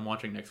twisted, I'm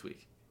watching next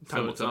week.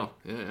 Time will tell.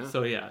 Yeah.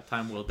 So yeah,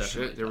 time will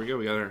definitely. Shit, there we go.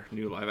 We got our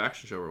new live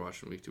action show we're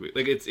watching week to week.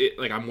 Like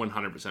like I'm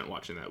 100%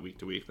 watching that week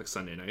to week, like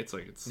Sunday nights.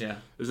 Like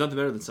there's nothing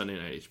better than Sunday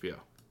night HBO.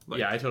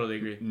 Like, yeah, I totally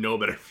agree. No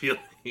better feeling.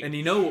 And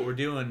you know what we're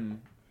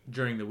doing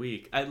during the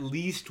week? At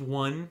least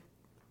one,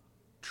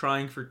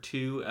 trying for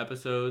 2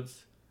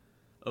 episodes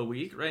a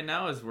week right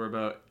now, as we're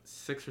about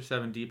 6 or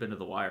 7 deep into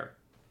The Wire.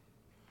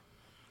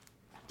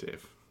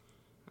 Dave,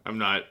 I'm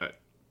not.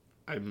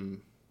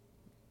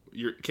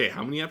 You're okay.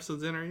 How many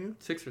episodes in are you?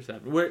 6 or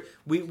 7.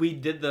 We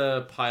did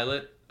the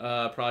pilot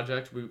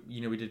project. We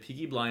did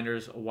Peaky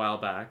Blinders a while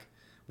back.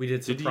 We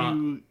did. Did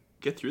you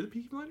get through the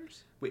Peaky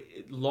Blinders?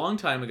 Long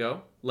time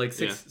ago, like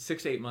 6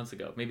 to 8 months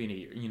ago, maybe in a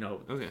year. You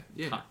know. Okay.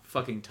 Yeah.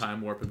 Fucking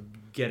time warp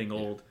of getting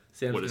old.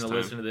 Sam's going to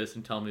listen to this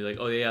and tell me like,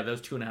 oh yeah, that was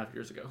 2.5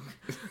 years ago.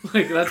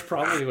 Like that's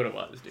probably what it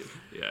was, dude.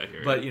 Yeah, I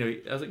hear. But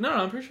I was like, no,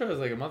 I'm pretty sure it was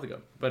like a month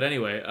ago. But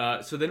anyway,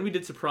 so then we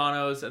did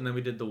Sopranos, and then we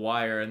did The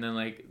Wire, and then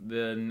like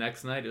the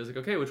next night it was like,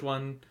 okay, which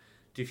one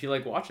do you feel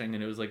like watching?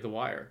 And it was like The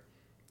Wire,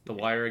 The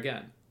Wire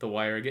again,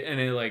 and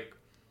it like,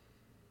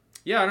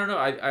 yeah, I don't know.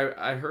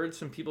 I heard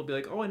some people be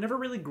like, oh, it never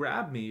really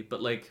grabbed me, but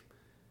like,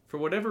 for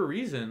whatever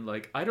reason,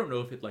 like I don't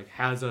know if it like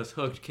has us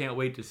hooked. Can't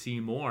wait to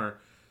see more.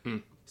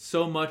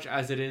 So much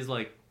as it is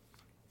like.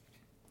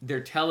 They're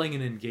telling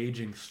an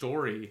engaging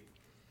story,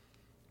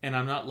 and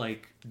I'm not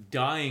like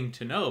dying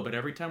to know, but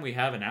every time we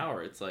have an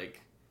hour, it's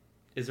like,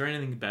 is there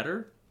anything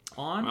better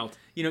on? Well,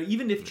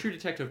 even if True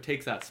Detective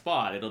takes that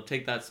spot, it'll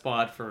take that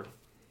spot for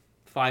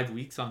 5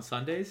 weeks on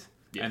Sundays,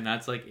 and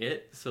that's like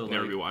it. So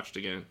never be watched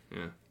again.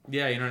 Yeah.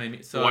 Yeah, you know what I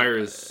mean. So Wire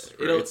is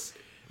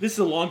this is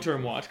a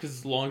long-term watch because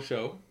it's a long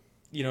show.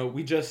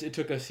 It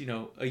took us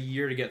a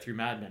year to get through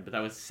Mad Men, but that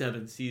was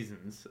 7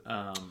 seasons.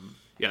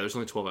 Yeah, there's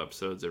only 12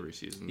 episodes every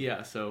season.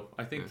 Yeah, so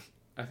I think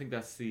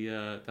that's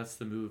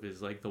the move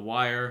is like The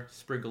Wire,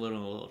 sprinkle it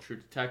on a little True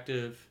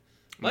Detective.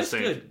 Life's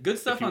good. Good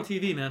stuff on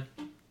TV, man.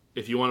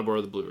 If you want to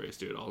borrow the Blu-rays,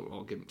 dude,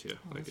 I'll give them to you.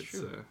 Oh, like it's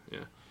true.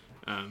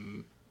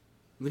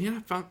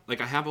 Leanna found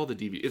I have all the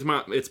DVDs.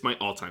 It's my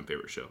all-time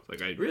favorite show.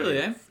 Like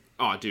really.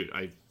 Oh, dude,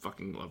 I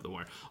fucking love The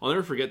Wire. I'll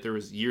never forget. There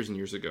was years and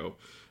years ago.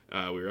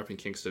 We were up in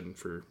Kingston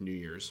for New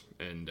Year's,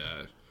 and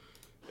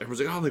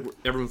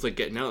everyone's like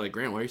getting out. Like,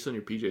 Grant, why are you still in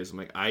your PJs? I'm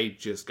like, I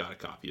just got a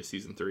copy of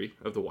season 3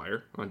 of The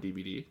Wire on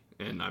DVD,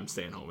 and I'm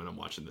staying home and I'm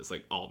watching this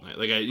like all night.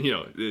 Like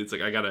it's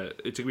like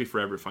it took me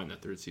forever to find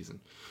that 3rd season,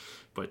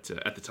 but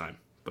at the time.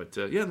 But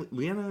yeah,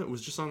 Leanna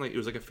was just on like it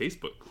was like a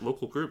Facebook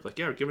local group. Like,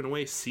 yeah, we're giving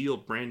away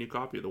sealed brand new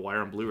copy of The Wire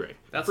on Blu-ray.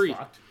 That's free.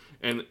 Fucked.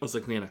 And I was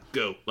like, Leanna,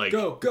 go, get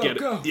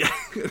it. Yeah.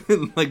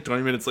 And like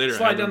 20 minutes later,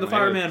 slide down the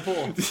fireman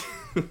pole.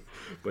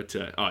 But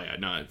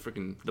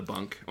freaking The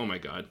Bunk. Oh my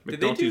god,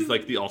 McNulty's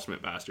like the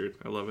ultimate bastard.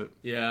 I love it.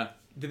 Yeah.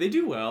 Did they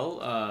do well?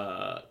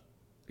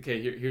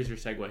 Okay, here's your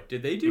segue.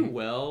 Did they do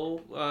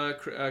well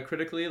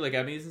critically, like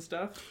Emmys and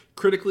stuff?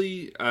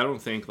 Critically, I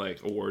don't think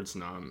like award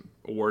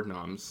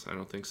noms. I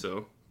don't think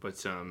so.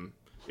 But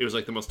it was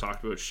like the most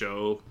talked about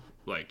show.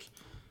 Like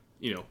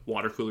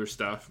water cooler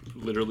stuff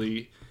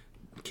literally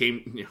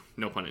came,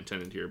 no pun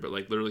intended here, but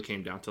like literally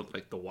came down to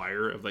like the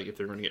wire of like if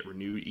they're going to get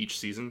renewed each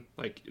season.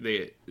 Like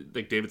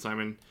David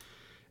Simon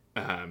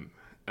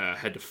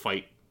had to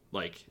fight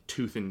like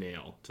tooth and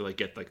nail to like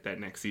get like that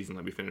next season.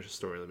 Let me finish the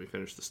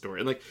story.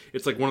 And like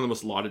it's like one of the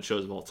most lauded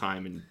shows of all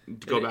time. And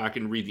to go back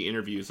and read the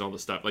interviews and all the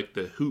stuff, like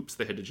the hoops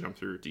they had to jump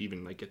through to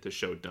even like get this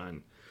show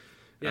done.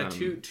 Yeah,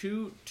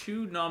 two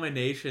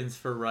nominations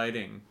for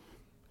writing,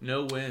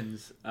 no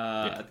wins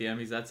at the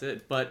Emmys. That's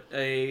it. But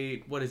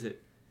what is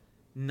it?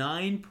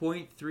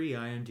 9.3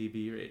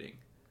 IMDb rating.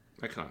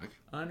 Iconic.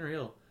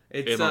 Unreal.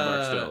 It's is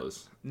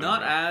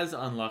not as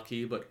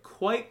unlucky, but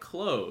quite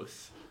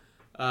close.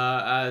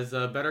 As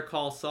Better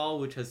Call Saul,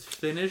 which has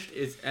finished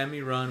its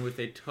Emmy run with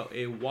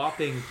a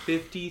whopping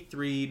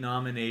 53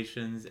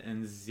 nominations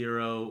and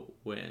 0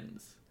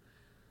 wins.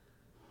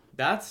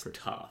 That's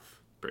tough.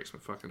 Breaks my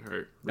fucking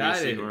heart. Rhea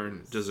That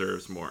Seehorn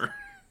deserves more.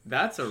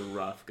 That's a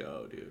rough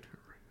go, dude.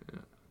 Yeah.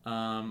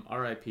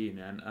 R.I.P.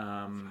 man.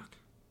 Fuck.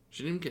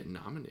 She didn't even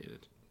get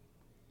nominated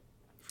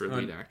for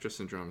lead actress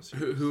in drama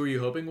series. Who were you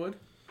hoping would?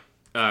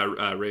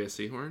 Rhea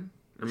Seehorn,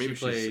 or maybe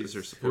she's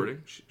her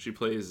supporting. She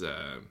plays.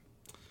 No,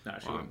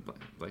 I'm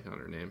blanking on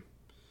her name.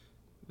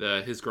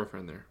 His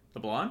girlfriend there. The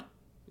blonde?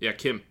 Yeah,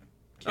 Kim.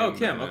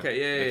 Kim.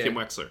 Okay, yeah. Kim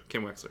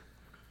Wexler.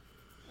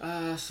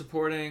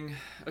 Supporting.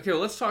 Okay, well,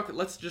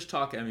 let's just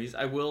talk Emmys.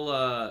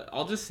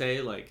 I'll just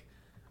say, like,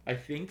 I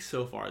think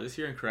so far this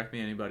year, and correct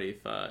me anybody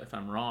if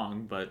I'm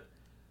wrong, but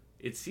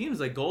it seems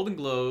like Golden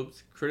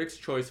Globes, Critics'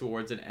 Choice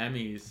Awards, and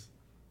Emmys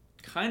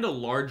kind of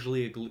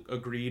largely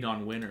agreed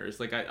on winners.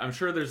 Like, I'm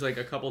sure there's like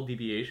a couple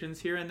deviations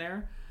here and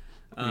there,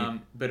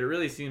 but it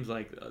really seems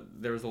like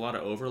there was a lot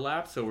of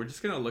overlap. So we're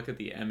just gonna look at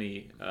the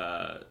Emmy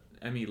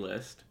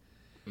list.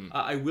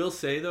 I will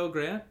say though,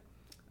 Grant,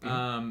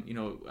 I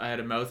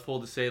had a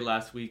mouthful to say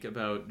last week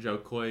about Joe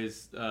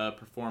Coy's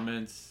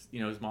performance,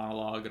 his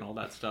monologue and all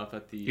that stuff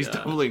at the. He's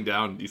doubling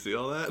down. Do you see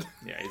all that?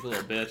 Yeah, he's a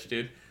little bitch,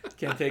 dude.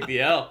 Can't take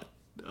the L.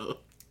 No.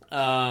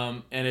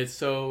 And it's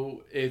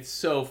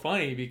so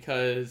funny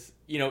because,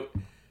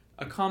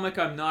 a comic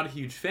I'm not a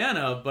huge fan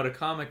of, but a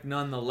comic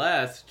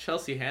nonetheless,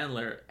 Chelsea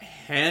Handler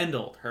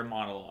handled her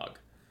monologue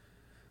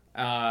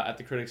at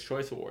the Critics'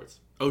 Choice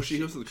Awards. Oh, she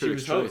hosted the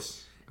Critics'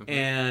 Choice. Okay.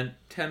 And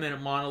 10-minute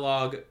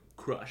monologue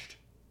crushed.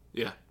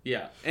 Yeah.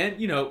 Yeah. And,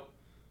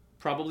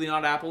 probably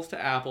not apples to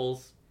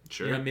apples.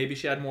 Sure. Maybe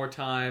she had more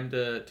time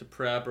to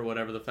prep or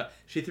whatever.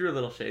 She threw a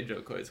little shade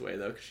Joe Coy's way,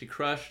 though, because she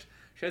crushed.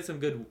 She had some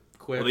good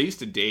quips. Well, they used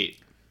to date.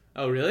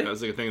 Oh, really? That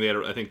was like a thing they had.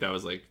 I think that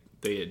was like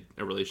they had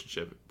a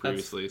relationship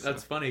previously.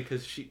 That's funny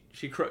because she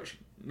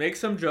makes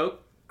some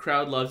joke,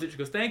 crowd loves it. She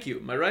goes, "Thank you,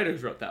 my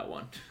writers wrote that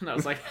one," and I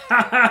was like,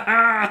 "Ha ha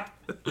ha!"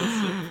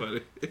 That's so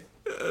funny.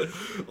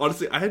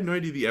 Honestly, I had no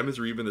idea the Emmys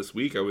were even this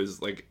week. I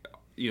was like,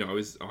 I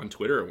was on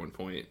Twitter at one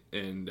point,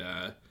 and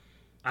I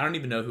don't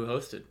even know who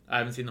hosted. I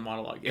haven't seen the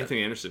monologue yet.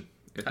 Anthony Anderson.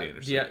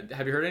 Yeah,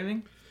 have you heard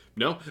anything?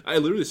 No, I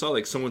literally saw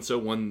like so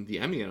won the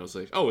Emmy, and I was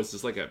like, "Oh, is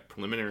this like a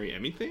preliminary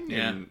Emmy thing?"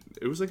 Yeah. And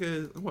it was like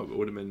it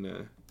would have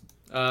been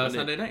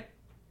Sunday night.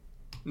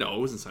 No, it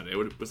wasn't Sunday.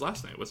 It was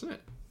last night, wasn't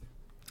it?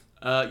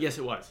 Yes,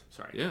 it was.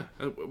 Sorry. Yeah,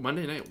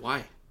 Monday night.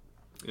 Why?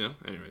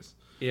 Anyways.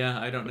 Yeah,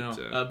 I don't know.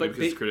 But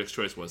because Critics'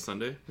 Choice was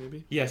Sunday,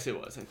 maybe. Yes, it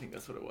was. I think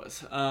that's what it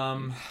was.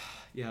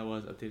 Yeah, it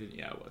was updated.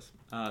 Yeah, it was.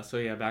 So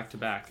yeah, back to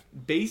back.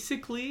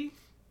 Basically,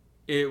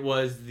 it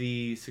was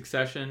the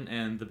Succession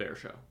and the Bear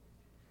Show.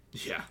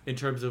 Yeah. In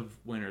terms of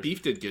winners.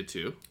 Beef did good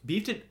too.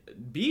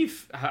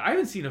 Beef. I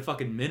haven't seen a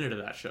fucking minute of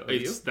that show. Have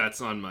you? That's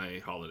on my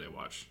holiday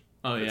watch.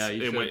 Oh yeah,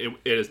 it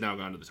has now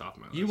gone to the top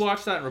of my list. You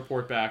watch that and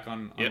report back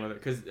on whether,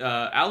 because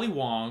Ali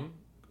Wong,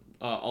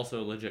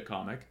 also a legit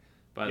comic,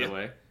 by the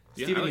way.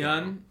 Stephen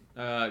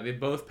Yeun, they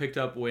both picked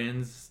up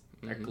wins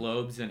at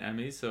Globes and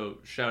Emmys, so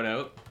shout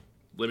out.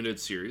 Limited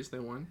series they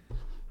won.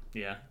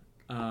 Yeah.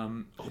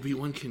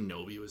 Obi-Wan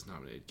Kenobi was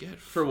nominated.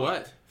 For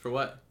what? For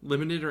what?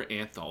 Limited or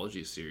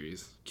anthology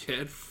series.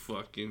 Get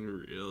fucking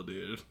real,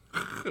 dude.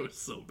 It was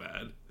so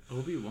bad.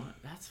 Obi-Wan.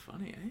 That's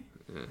funny, eh?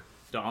 Yeah.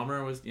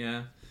 Dahmer was,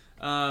 yeah.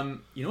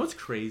 You know what's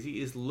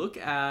crazy is look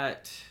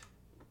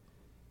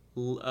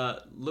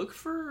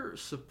for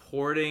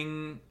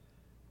supporting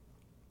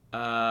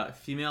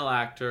female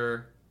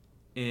actor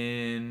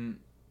in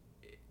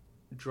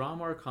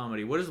drama or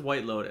comedy. What is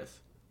White Lotus?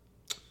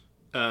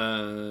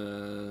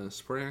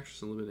 Supporting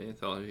actress in limited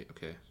anthology.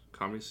 Okay,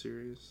 comedy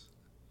series.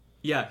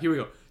 Yeah, here we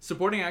go.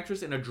 Supporting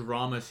actress in a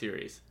drama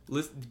series.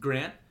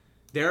 Grant,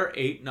 there are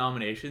 8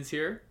 nominations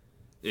here.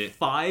 Yeah.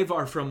 5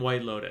 are from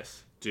White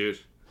Lotus. Dude.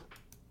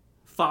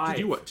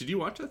 5. Did you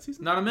watch that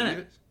season? Not a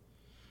minute.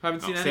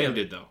 Haven't seen any Sam of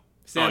it. did though.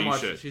 Sam you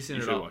watched should. it. She's seen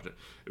you it should all. watch it.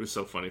 It was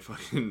so funny.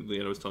 Fucking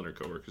Leanna was telling her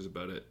coworkers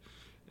about it,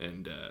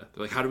 and they're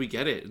like, "How do we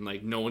get it?" And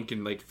like, no one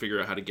can like figure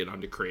out how to get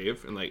onto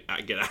Crave and like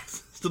get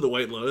access to the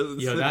White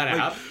Lotus. Yo, that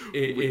app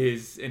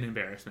is an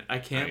embarrassment. I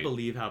can't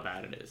believe how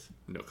bad it is.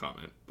 No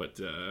comment. But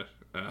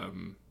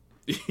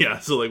yeah,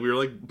 so like we were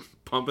like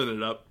pumping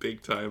it up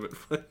big time at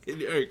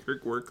fucking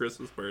work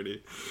Christmas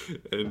party,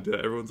 and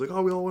everyone's like,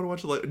 "Oh, we all want to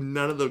watch it." Like,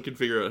 none of them can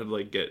figure out how to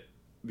like get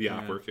the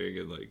app working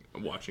and like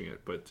watching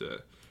it. But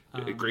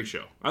great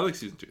show. I like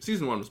season 2.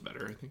 Season 1 was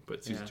better, I think,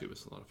 but season 2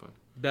 was a lot of fun.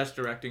 Best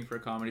directing for a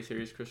comedy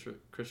series,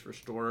 Christopher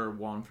Storer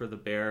won for The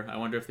Bear. I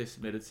wonder if they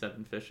submitted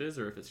Seven Fishes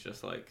or if it's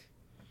just like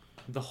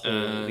the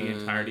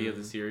entirety of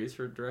the series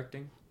for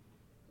directing.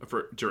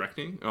 For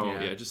directing? Oh,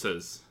 yeah, it just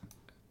says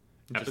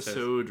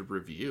episode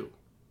review.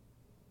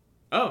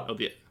 Oh.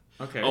 Okay.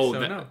 Oh,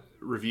 no.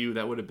 Review,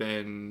 that would have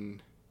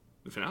been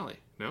the finale,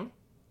 no?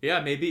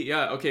 Yeah, maybe.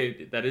 Yeah,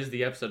 okay. That is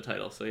the episode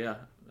title. So, yeah.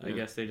 I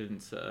guess they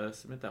didn't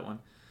submit that one.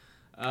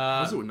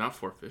 Was it not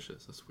 4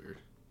 Fishes? That's weird.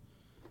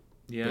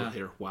 Yeah. Bill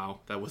Hader. Wow.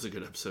 That was a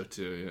good episode,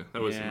 too. Yeah.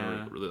 That was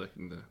really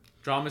liking the...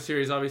 Drama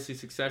series, obviously,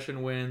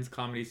 Succession wins.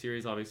 Comedy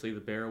series, obviously, The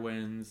Bear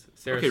wins.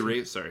 Rhea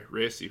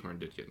Seehorn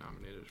did get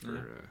nominated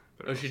for...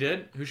 oh, she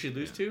did? Who'd she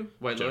lose to?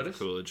 White Lotus?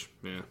 Coolidge.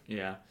 Yeah.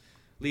 Yeah.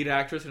 Lead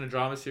actress in a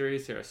drama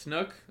series, Sarah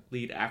Snook.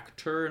 Lead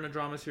actor in a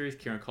drama series,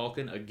 Kieran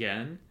Culkin,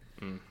 again.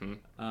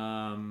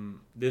 Mm-hmm.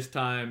 This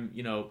time,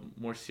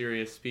 more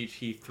serious speech.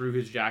 He threw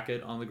his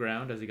jacket on the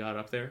ground as he got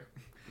up there.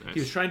 Nice. He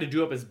was trying to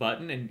do up his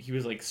button, and he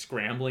was like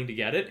scrambling to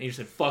get it. And he just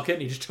said, "Fuck it,"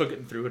 and he just took it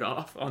and threw it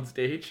off on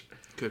stage.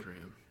 Good for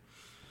him.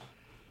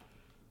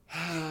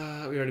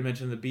 We already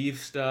mentioned the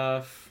beef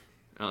stuff.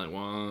 Alan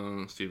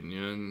Wong, Steven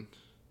Yeun.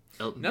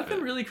 Nothing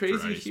really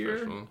crazy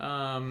here.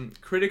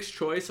 Critics'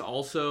 Choice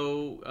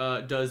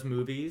also does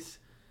movies.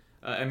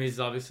 Emmys is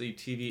obviously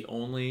TV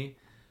only.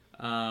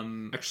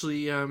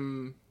 Actually,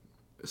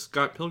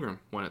 Scott Pilgrim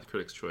won at the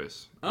Critics'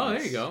 Choice. Oh,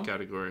 there you go.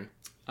 Category.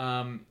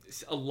 A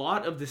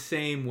lot of the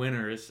same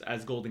winners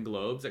as Golden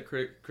Globes at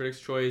Critics'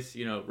 Choice.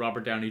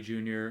 Robert Downey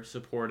Jr.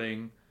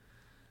 supporting.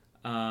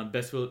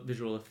 Best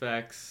visual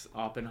effects,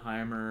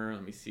 Oppenheimer.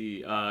 Let me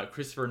see.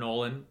 Christopher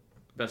Nolan,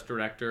 best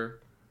director.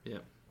 Yeah.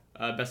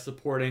 Best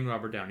supporting,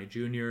 Robert Downey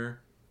Jr.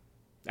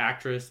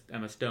 Actress,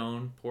 Emma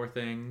Stone. Poor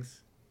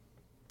Things.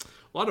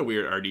 A lot of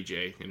weird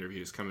RDJ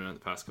interviews coming out the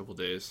past couple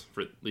days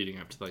for leading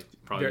up to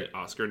probably the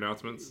Oscar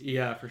announcements.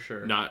 Yeah, for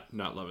sure. Not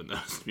loving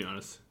those, to be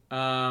honest.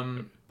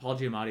 Paul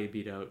Giamatti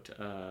beat out.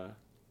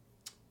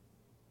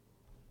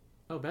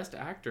 Best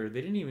actor.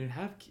 They didn't even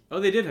have.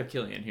 They did have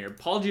Cillian here.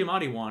 Paul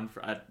Giamatti won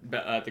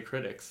at the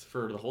critics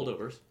for The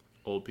Holdovers.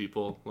 Old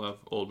people love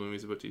old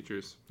movies about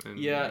teachers. And,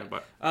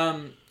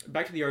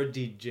 back to the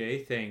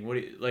RDJ thing. What do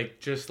you like?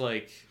 Just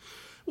like.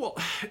 Well,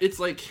 it's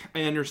like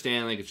I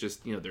understand, like it's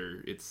just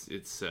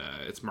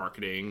it's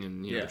marketing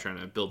and they're trying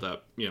to build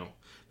up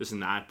this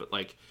and that, but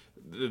like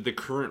the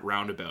current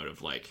roundabout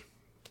of like,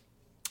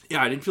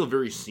 I didn't feel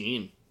very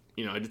seen.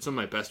 I did some of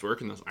my best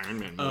work in those Iron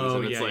Man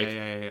movies, and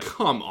it's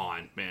come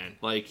on, man!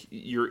 Like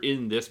you're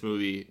in this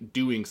movie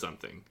doing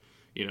something,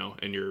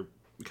 and you're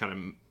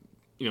kind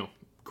of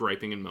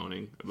griping and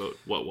moaning about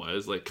what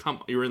was like.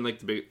 You're in like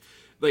the big,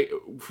 like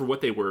for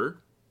what they were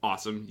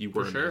awesome. You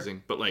were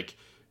amazing, but like.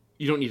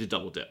 You don't need to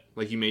double dip.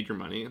 Like you made your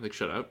money. Like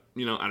shut up.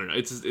 I don't know.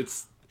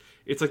 It's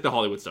like the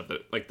Hollywood stuff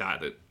that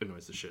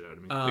annoys the shit out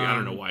of me. Like, I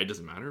don't know why it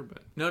doesn't matter,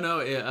 but no.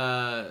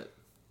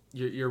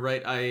 You're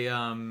right.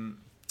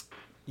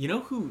 You know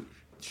who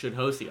should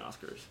host the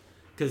Oscars?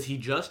 Because he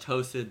just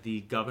hosted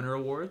the Governor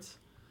Awards,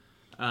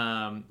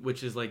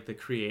 which is like the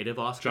creative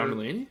Oscar. John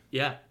Mulaney?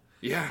 Yeah.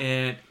 Yeah.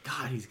 And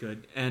God, he's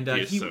good. And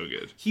he is so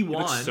good. He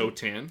won. He looks so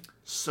tan.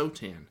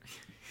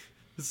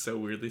 So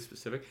weirdly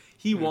specific.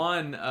 He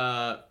won.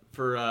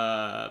 For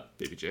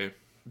Baby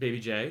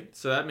J.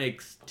 So that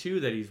makes 2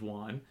 that he's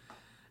won.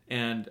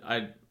 And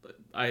I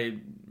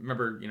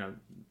remember,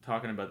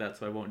 talking about that,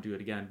 so I won't do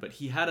it again. But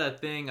he had a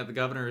thing at the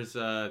Governor's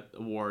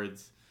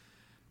Awards.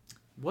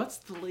 What's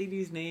the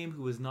lady's name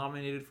who was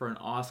nominated for an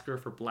Oscar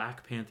for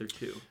Black Panther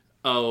 2?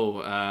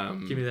 Oh,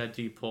 give me that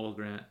deep pull,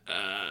 Grant.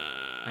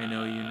 I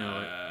know you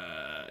know it.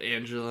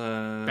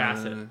 Angela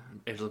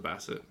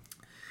Bassett.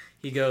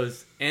 He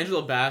goes,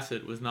 Angela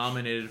Bassett was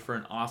nominated for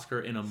an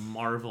Oscar in a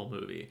Marvel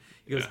movie.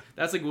 He goes,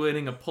 that's like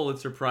winning a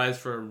Pulitzer Prize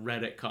for a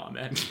Reddit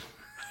comment.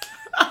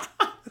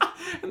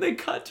 And they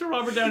cut to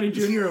Robert Downey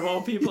Jr. of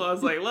all people. I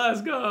was like,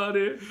 let's go,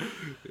 dude.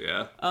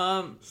 Yeah.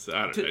 So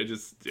I don't know.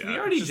 The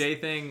RDJ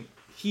thing,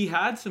 he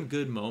had some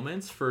good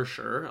moments for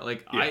sure.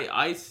 Like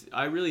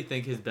I really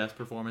think his best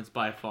performance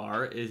by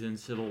far is in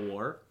Civil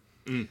War.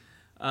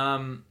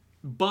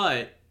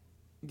 But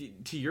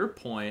to your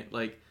point,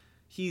 like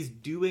he's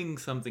doing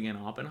something in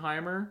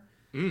Oppenheimer.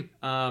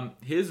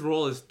 His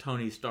role as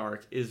Tony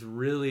Stark is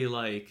really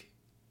like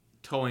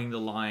towing the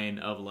line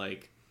of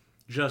like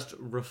just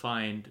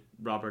refined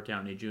Robert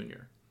Downey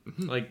Jr.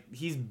 Like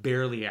he's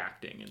barely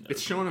acting in those.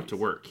 It's showing movies. up to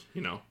work,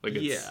 like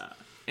it's,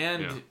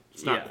 and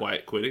it's not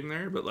quite quitting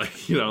there, but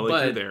like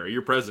you're there,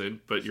 you're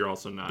present, but you're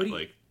also not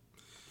like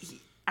he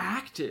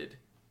acted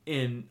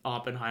in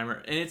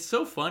Oppenheimer, and it's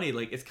so funny.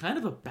 Like it's kind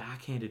of a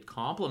backhanded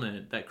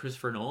compliment that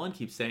Christopher Nolan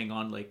keeps saying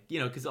on like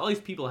because all these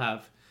people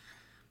have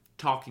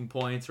talking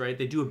points, right?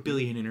 They do a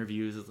billion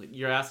interviews. It's like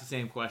you're asked the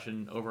same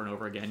question over and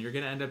over again. You're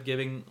gonna end up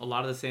giving a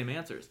lot of the same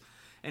answers.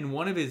 And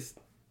one of his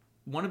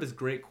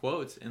great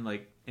quotes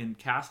in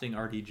casting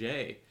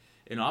RDJ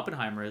in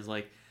Oppenheimer is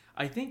like,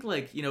 I think,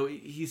 like, you know,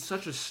 he's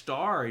such a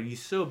star and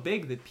he's so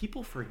big that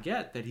people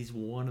forget that he's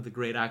one of the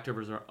great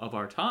actors of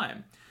our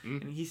time.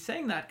 And he's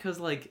saying that because,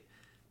 like,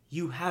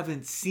 you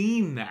haven't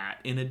seen that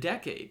in a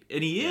decade.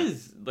 And he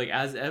is, like,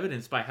 as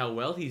evidenced by how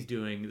well he's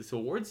doing this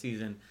award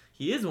season,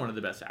 he is one of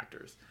the best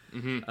actors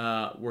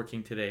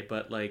working today.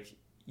 But, like,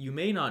 you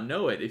may not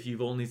know it if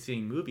you've only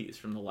seen movies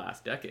from the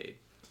last decade,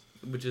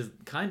 which is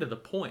kind of the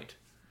point.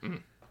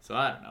 So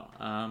I don't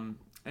know.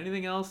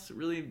 Anything else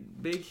really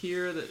big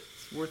here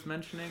that's worth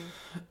mentioning?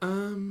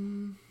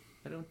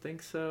 I don't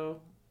think so.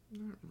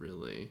 Not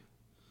really.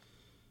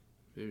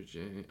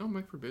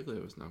 Mike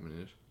Birbiglia was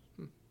nominated.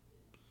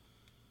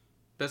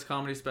 Best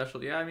comedy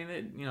special. Yeah, I mean,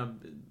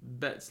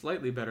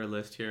 slightly better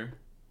list here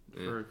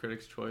for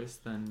Critics' Choice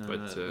than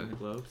the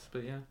Globes.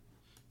 But yeah.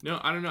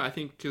 No, I don't know. I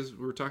think because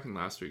we were talking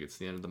last week, it's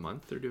the end of the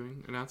month. They're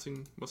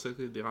announcing most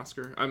likely the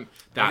Oscar. I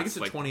think it's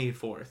the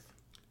 24th.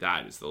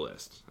 That is the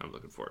list I'm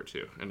looking forward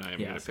to, and I am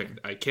gonna pick.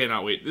 I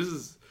cannot wait.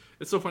 It's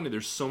so funny.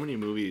 There's so many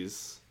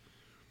movies.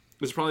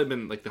 It's probably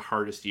been like the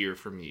hardest year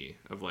for me.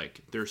 Of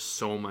like, there's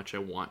so much I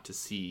want to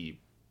see,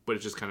 but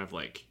it's just kind of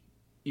like,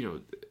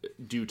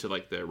 due to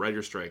like the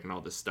writer's strike and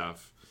all this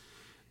stuff,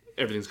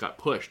 everything's got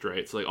pushed,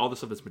 right? So like all the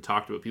stuff that's been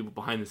talked about, people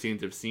behind the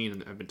scenes have seen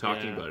and have been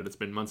talking about it. It's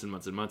been months and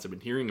months and months. I've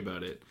been hearing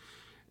about it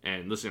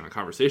and listening on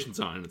conversations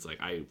on it. And it's like,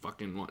 I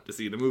fucking want to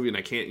see the movie and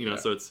I can't,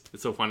 so it's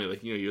so funny.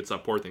 Like, you would saw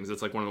Poor Things.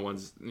 It's like one of the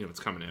ones,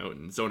 it's coming out,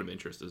 and Zone of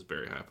Interest is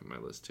very high up on my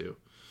list too.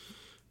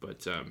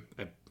 But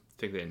I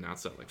think they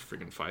announced that like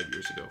freaking 5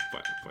 years ago.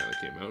 Finally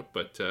came out.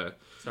 But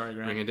sorry,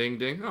 Grant. Ring a ding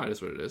ding. Oh, it is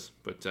what it is.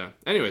 But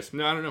anyways,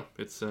 no, I don't know.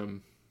 It's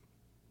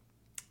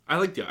I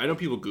know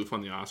people goof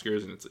on the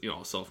Oscars and it's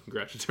all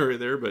self-congratulatory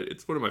there, but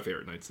it's one of my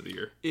favorite nights of the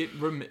year.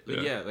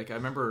 Like I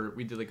remember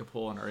we did like a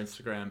poll on our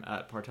Instagram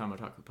at Part-Time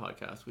Otaku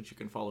Podcast, which you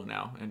can follow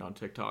now, and on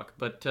TikTok.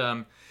 But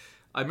I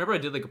remember I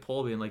did like a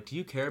poll being like, do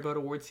you care about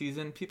award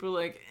season? People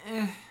are like,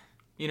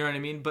 you know what I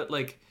mean? But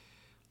like,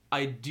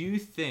 I do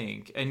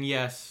think, and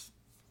yes,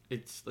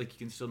 it's like you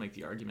can still make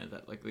the argument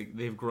that like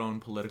they've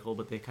grown political,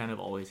 but they kind of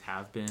always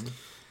have been.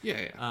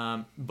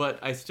 Yeah. But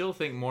I still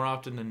think more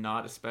often than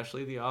not,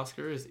 especially the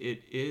Oscars,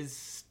 it is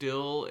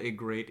still a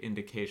great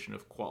indication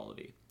of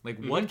quality.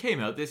 Like what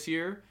came out this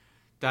year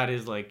that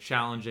is like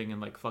challenging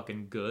and like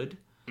fucking good,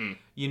 and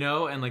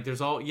like there's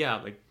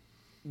like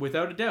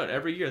without a doubt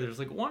every year there's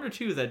like one or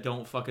two that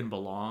don't fucking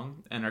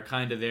belong and are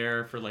kind of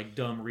there for like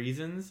dumb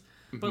reasons,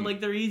 but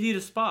like they're easy to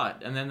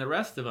spot, and then the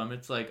rest of them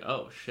it's like,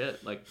 oh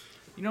shit, like.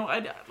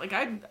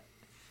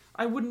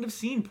 I wouldn't have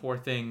seen Poor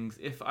Things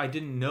if I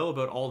didn't know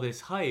about all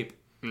this hype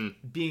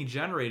being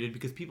generated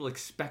because people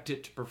expect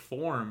it to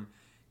perform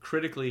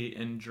critically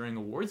and during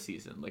award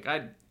season. Like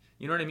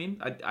you know what I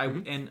mean?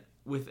 And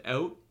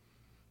without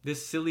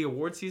this silly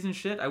award season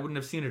shit, I wouldn't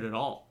have seen it at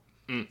all.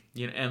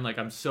 And like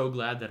I'm so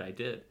glad that I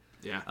did.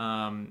 Yeah.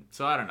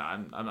 So I don't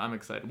know. I'm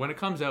excited. When it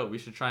comes out, we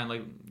should try and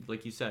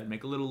like you said,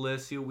 make a little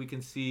list, see what we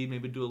can see,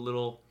 maybe do a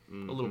little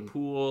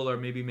pool, or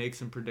maybe make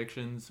some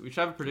predictions. We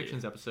should have a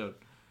predictions episode,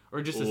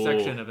 or just a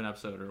section of an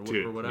episode,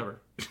 or whatever.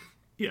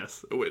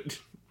 Yes,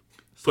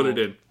 put it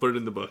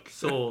in the book.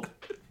 Sold.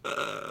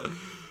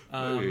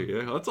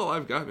 That's all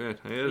I've got, man.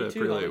 I had a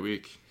pretty late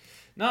week.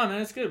 No,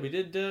 man, it's good. We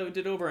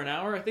did over an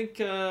hour. I think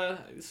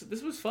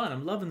this was fun.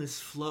 I'm loving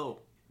this flow.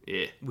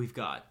 Yeah, we've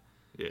got.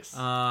 Yes.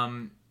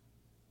 Man,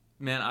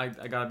 I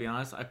gotta be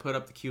honest. I put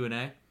up the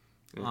Q&A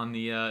on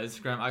the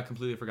Instagram. I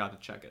completely forgot to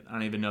check it. I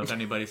don't even know if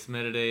anybody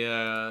submitted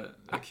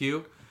a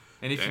Q.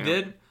 And if you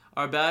did,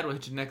 our bad. We'll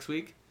hit you next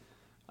week.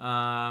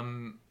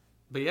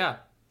 But yeah,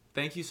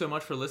 thank you so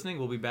much for listening.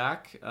 We'll be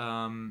back.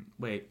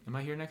 Wait, am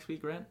I here next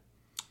week, Grant?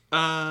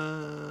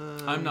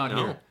 I'm not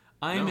here.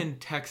 I'm in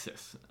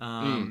Texas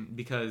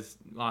because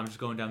I'm just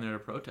going down there to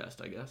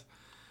protest, I guess.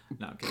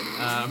 No, I'm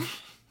kidding.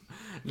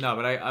 No,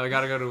 but I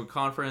gotta go to a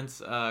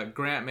conference.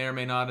 Grant may or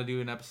may not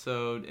do an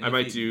episode. I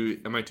might do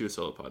a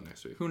solo pod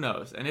next week. Who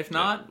knows? And if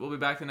not, we'll be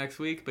back the next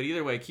week. But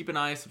either way, keep an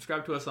eye.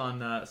 Subscribe to us on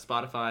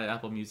Spotify,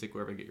 Apple Music,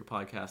 wherever you get your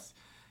podcasts.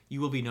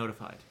 You will be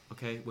notified,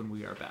 okay, when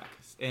we are back.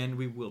 And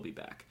we will be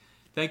back.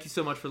 Thank you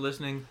so much for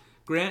listening.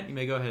 Grant, you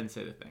may go ahead and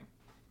say the thing.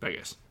 Bye,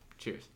 guys. Cheers.